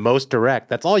time, the most direct.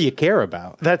 That's all you care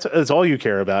about. That's all you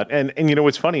care about. And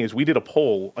what's funny is we did a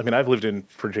poll. I mean, I've lived in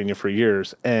Virginia for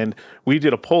years, and we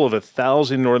did a poll of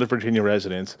 1,000 Northern Virginia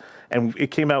residents, and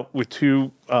it came out with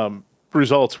 2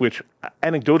 results which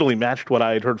anecdotally matched what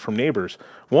I had heard from neighbors.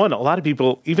 One, a lot of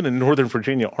people, even in Northern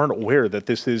Virginia, aren't aware that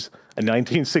this is a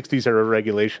 1960s era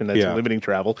regulation that's limiting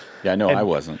travel. Yeah, no, I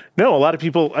wasn't. No, a lot of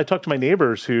people, I talk to my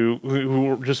neighbors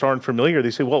who just aren't familiar.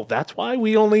 They say, well, that's why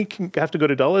we only have to go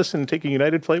to Dulles and take a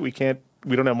United flight. We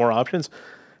don't have more options.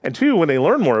 And 2, when they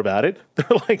learn more about it,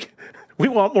 they're like, we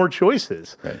want more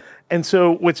choices. Right. And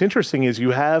so what's interesting is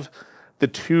you have the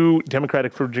 2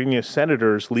 Democratic Virginia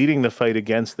senators leading the fight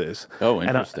against this. Oh,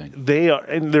 interesting.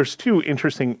 And there's 2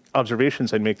 interesting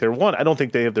observations I'd make there. One, I don't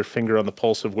think they have their finger on the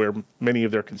pulse of where many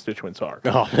of their constituents are.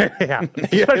 Oh, yeah.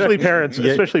 Especially parents,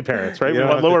 right? We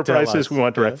want lower prices, we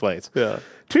want direct flights. Yeah.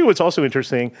 2, what's also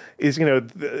interesting is,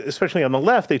 especially on the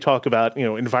left, they talk about,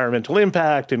 environmental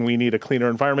impact and we need a cleaner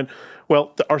environment.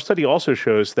 Well, our study also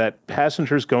shows that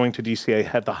passengers going to DCA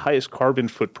have the highest carbon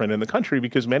footprint in the country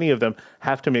because many of them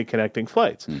have to make connecting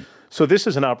flights. So this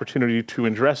is an opportunity to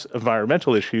address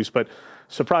environmental issues, but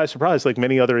surprise, surprise, like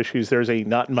many other issues, there's a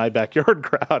not in my backyard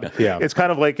crowd. Yeah. It's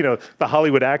kind of like, the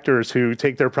Hollywood actors who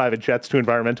take their private jets to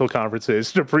environmental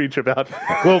conferences to preach about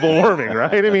global warming,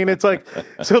 right? I mean, it's like,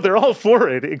 so they're all for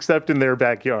it except in their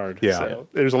backyard. Yeah. So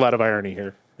there's a lot of irony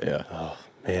here. Yeah. Oh,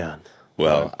 man.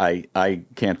 Well, I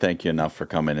can't thank you enough for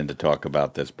coming in to talk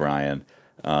about this, Brian.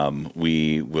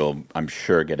 We will, I'm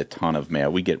sure, get a ton of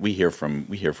mail. We hear from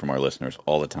our listeners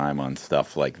all the time on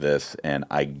stuff like this, and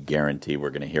I guarantee we're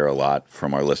going to hear a lot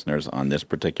from our listeners on this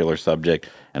particular subject.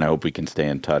 And I hope we can stay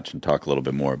in touch and talk a little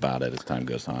bit more about it as time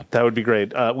goes on. That would be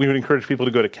great. We would encourage people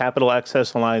to go to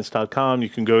capitalaccessalliance.com. You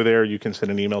can go there. You can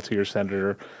send an email to your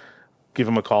senator. Give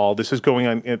them a call. This is going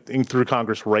on through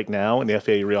Congress right now in the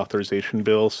FAA reauthorization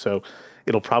bill, so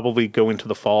it'll probably go into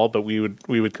the fall. But we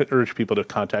would urge people to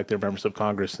contact their members of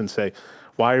Congress and say,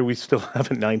 why are we still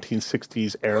having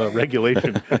 1960s era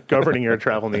regulation governing air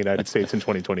travel in the United States in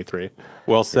 2023?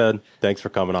 Well said. Thanks for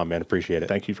coming on, man. Appreciate it.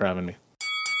 Thank you for having me.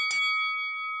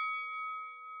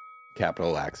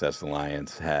 Capital Access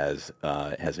Alliance has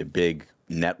a big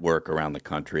network around the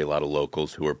country, a lot of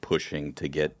locals who are pushing to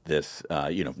get this,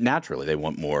 naturally they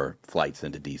want more flights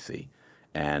into DC.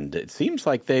 And it seems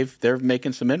like they're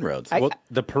making some inroads. Well,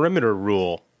 the perimeter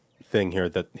rule thing here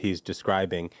that he's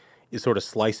describing is sort of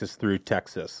slices through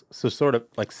Texas. So sort of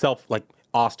like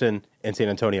Austin and San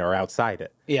Antonio are outside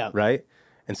it. Yeah. Right?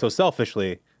 And so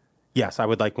selfishly, yes, I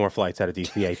would like more flights out of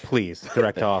DCA, please.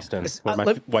 Direct to Austin, where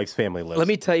my wife's family lives. Let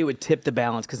me tell you what tipped the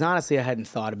balance, because honestly, I hadn't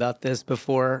thought about this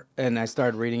before, and I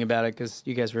started reading about it because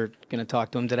you guys were going to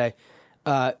talk to him today.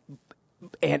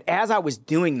 And as I was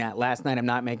doing that last night, I'm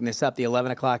not making this up, the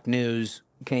 11 o'clock news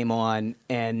came on,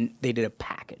 and they did a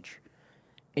package.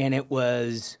 And it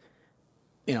was,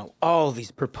 all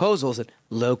these proposals and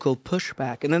local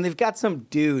pushback. And then they've got some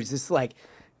dudes,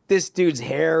 this dude's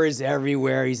hair is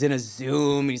everywhere. He's in a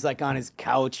Zoom. He's like on his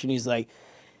couch, and he's like,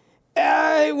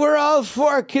 we're all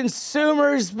for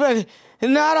consumers, but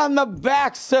not on the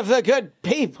backs of the good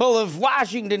people of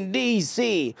Washington,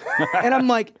 D.C. And I'm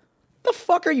like, the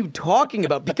fuck are you talking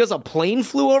about? Because a plane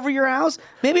flew over your house?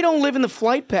 Maybe don't live in the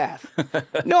flight path.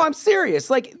 No, I'm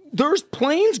serious. Like, there's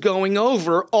planes going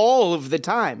over all of the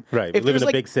time. Right. You live in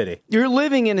a big city. You're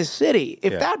living in a city.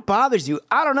 If that bothers you,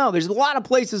 I don't know. There's a lot of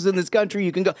places in this country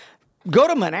you can go. Go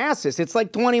to Manassas. It's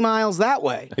like 20 miles that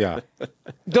way. Yeah.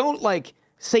 Don't, like,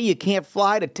 say you can't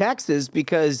fly to Texas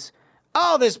because...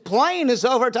 Oh, this plane is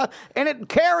over top, and it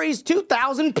carries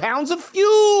 2,000 pounds of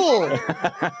fuel.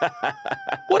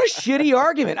 What a shitty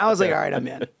argument. I was like, all right, I'm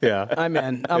in. Yeah. I'm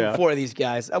in. I'm for these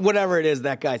guys. Whatever it is,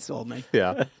 that guy sold me.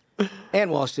 Yeah.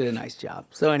 And Walsh did a nice job.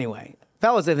 So anyway,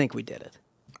 fellas, I think we did it.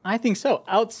 I think so.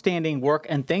 Outstanding work.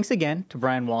 And thanks again to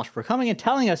Brian Walsh for coming and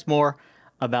telling us more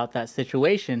about that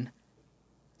situation.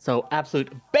 So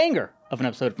absolute banger of an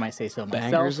episode of My Say So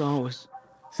myself. Banger as always.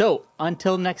 So,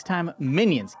 until next time,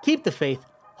 minions, keep the faith,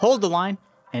 hold the line,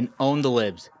 and own the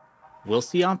libs. We'll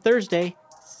see you on Thursday.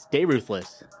 Stay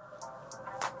ruthless.